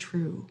is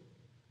true,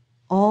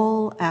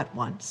 all at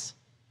once.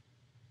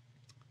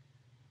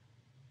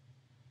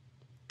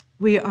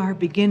 We are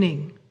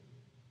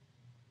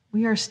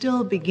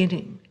still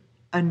beginning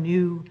a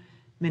new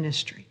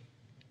ministry.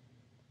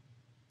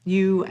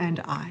 You and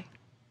I.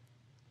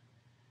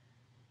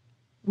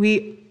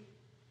 We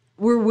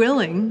were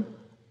willing,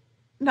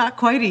 not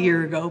quite a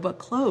year ago, but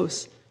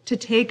close, to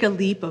take a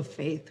leap of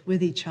faith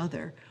with each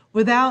other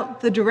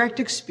without the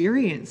direct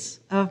experience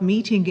of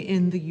meeting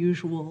in the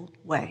usual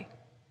way.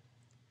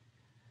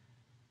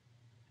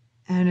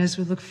 And as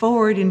we look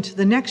forward into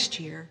the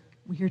next year,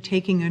 we are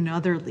taking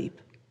another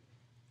leap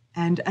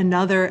and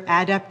another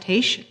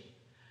adaptation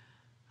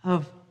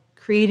of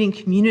creating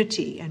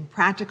community and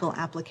practical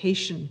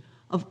application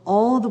of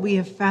all that we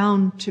have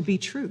found to be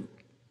true,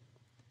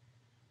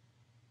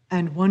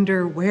 and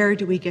wonder, where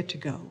do we get to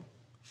go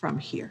from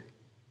here?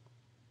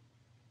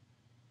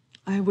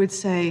 I would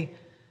say,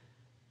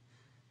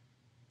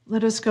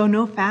 let us go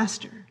no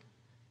faster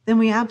than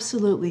we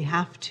absolutely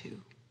have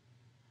to.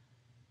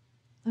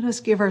 Let us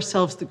give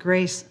ourselves the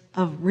grace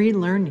of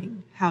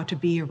relearning how to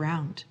be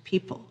around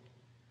people.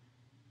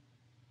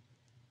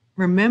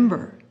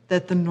 Remember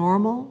that the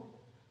normal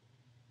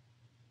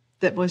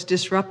that was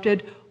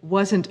disrupted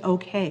wasn't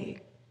okay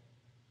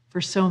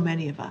for so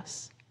many of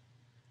us.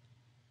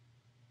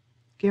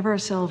 Give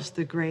ourselves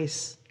the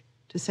grace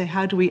to say,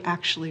 how do we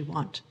actually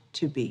want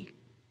to be?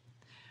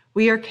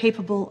 We are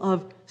capable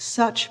of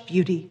such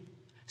beauty,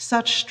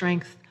 such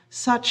strength,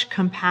 such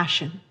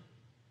compassion,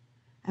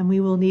 and we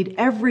will need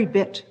every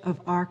bit of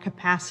our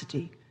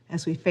capacity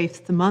as we face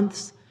the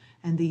months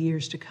and the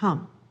years to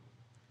come,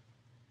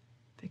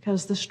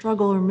 because the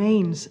struggle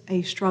remains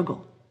a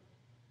struggle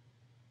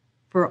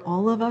for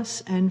all of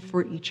us and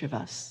for each of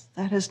us.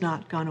 That has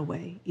not gone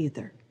away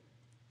either.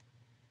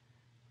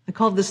 I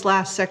called this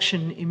last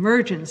section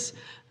Emergence.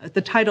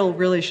 The title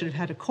really should have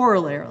had a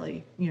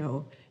corollary,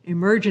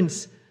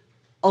 emergence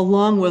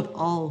along with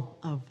all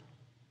of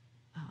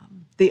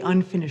the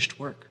unfinished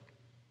work,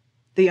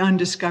 the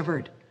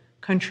undiscovered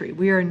country.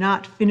 We are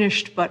not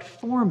finished but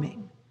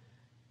forming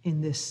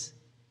in this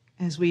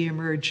as we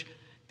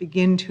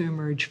begin to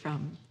emerge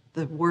from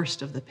the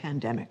worst of the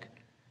pandemic.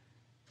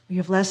 We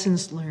have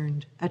lessons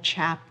learned, a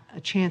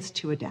chance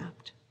to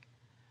adapt.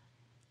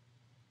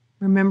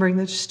 Remembering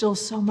there's still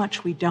so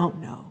much we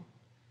don't know,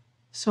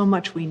 so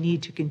much we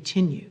need to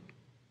continue.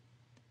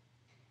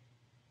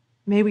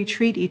 May we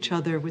treat each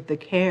other with the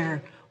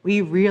care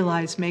we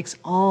realize makes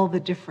all the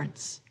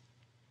difference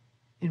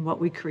in what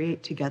we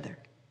create together.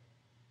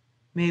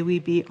 May we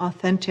be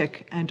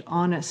authentic and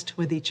honest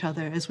with each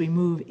other as we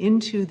move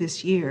into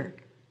this year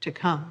to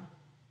come.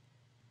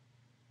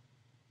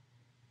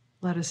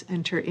 Let us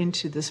enter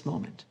into this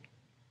moment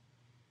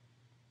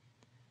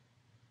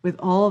with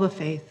all the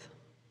faith,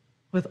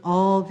 with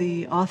all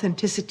the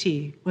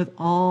authenticity, with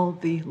all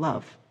the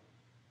love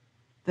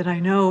that I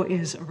know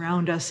is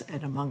around us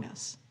and among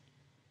us,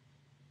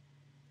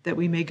 that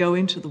we may go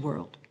into the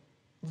world,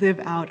 live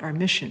out our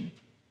mission,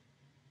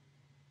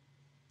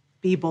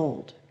 be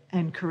bold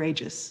and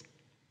courageous,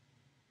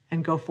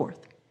 and go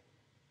forth.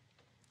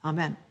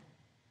 Amen.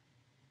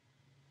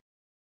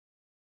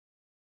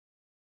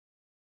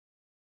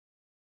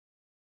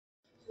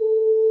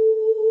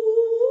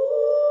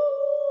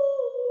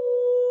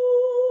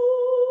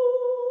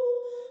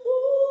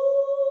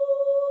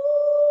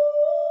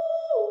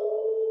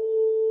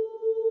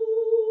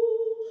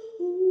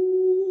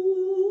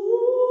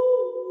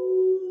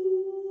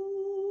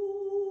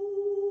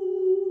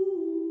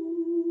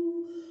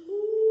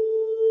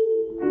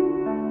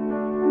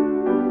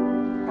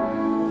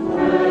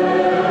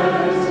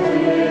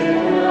 First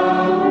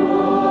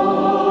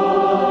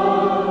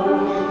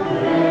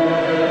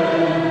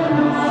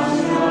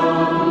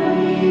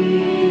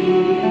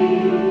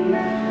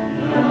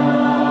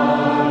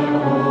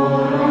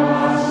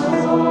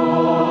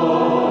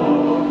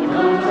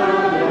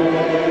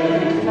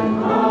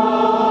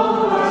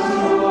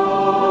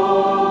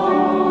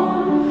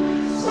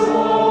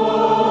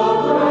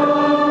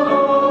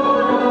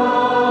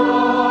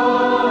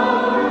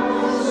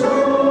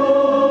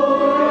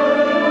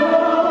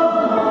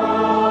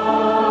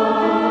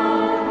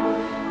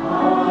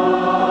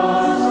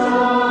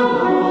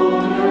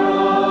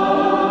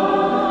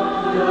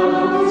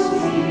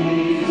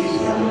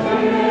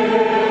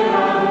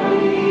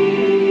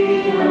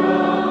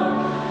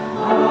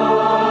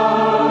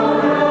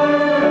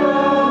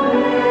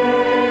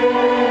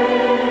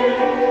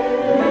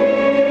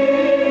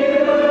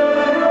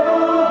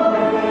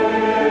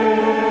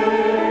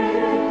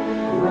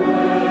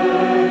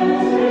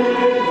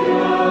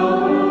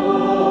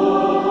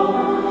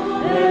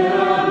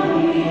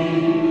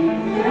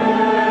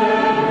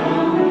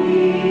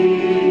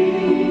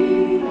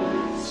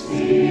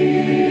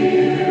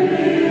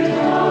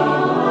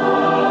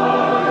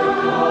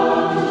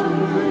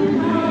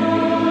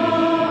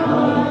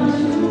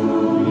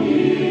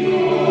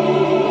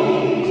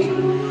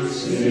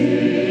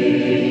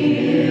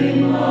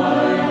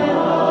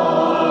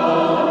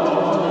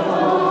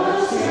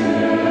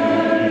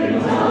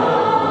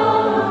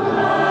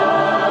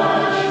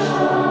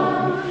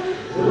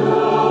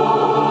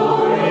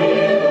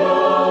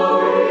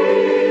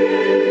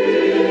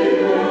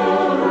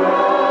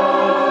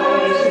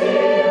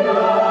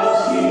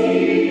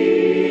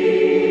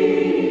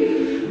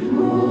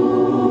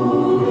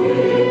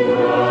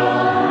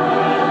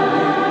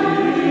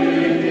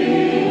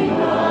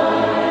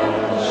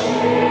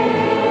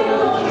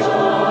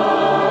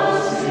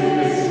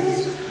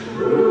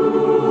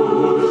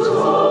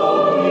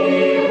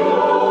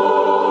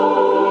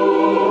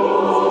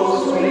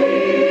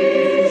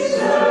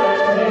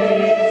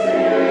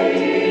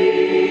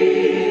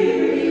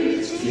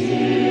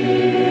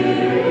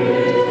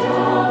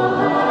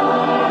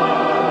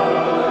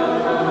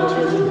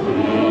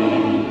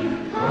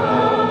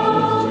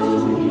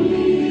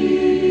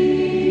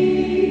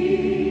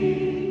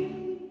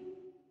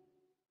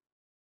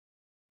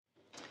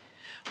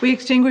We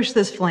extinguish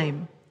this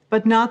flame,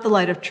 but not the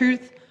light of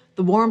truth,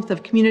 the warmth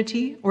of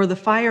community, or the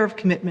fire of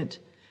commitment.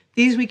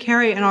 These we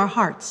carry in our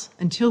hearts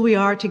until we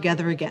are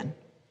together again.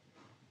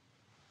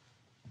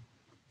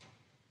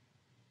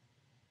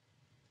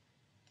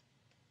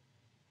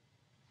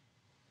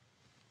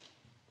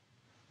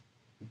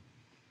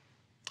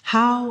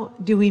 How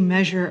do we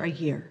measure a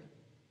year?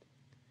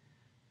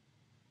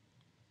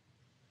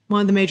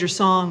 One of the major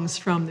songs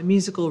from the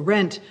musical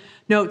Rent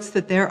notes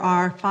that there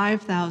are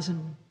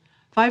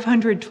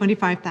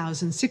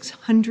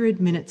 525,600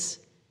 minutes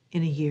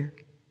in a year.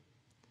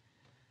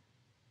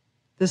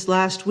 This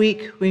last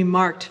week, we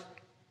marked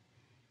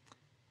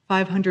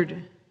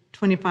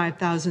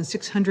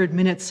 525,600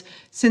 minutes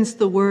since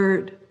the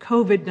word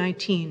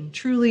COVID-19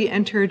 truly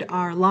entered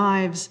our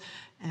lives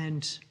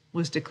and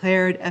was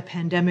declared a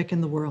pandemic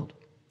in the world.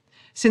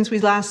 Since we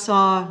last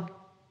saw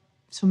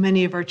so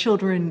many of our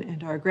children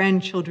and our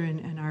grandchildren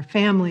and our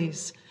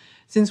families,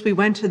 since we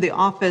went to the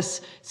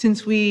office,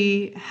 since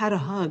we had a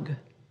hug.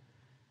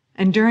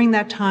 And during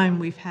that time,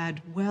 we've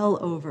had well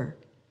over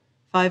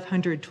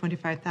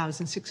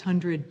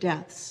 525,600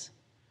 deaths,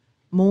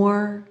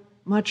 more,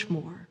 much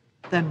more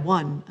than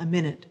one a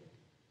minute.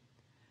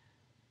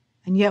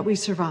 And yet we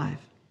survive.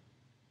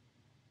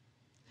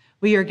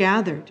 We are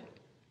gathered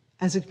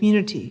as a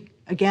community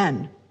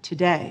again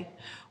today.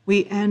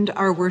 We end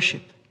our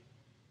worship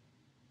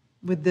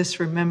with this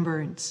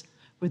remembrance,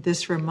 with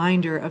this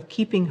reminder of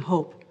keeping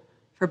hope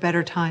for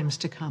better times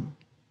to come,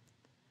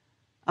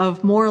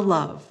 of more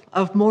love,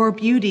 of more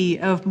beauty,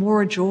 of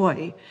more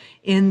joy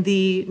in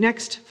the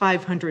next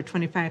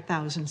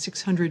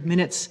 525,600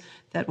 minutes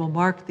that will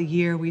mark the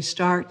year we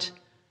start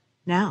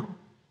now.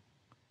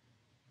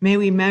 May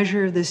we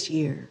measure this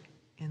year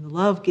in the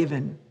love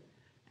given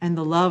and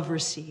the love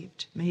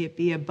received. May it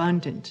be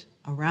abundant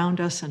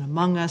around us and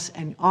among us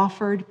and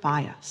offered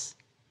by us.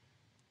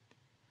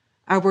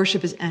 Our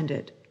worship is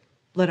ended.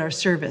 Let our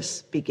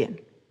service begin.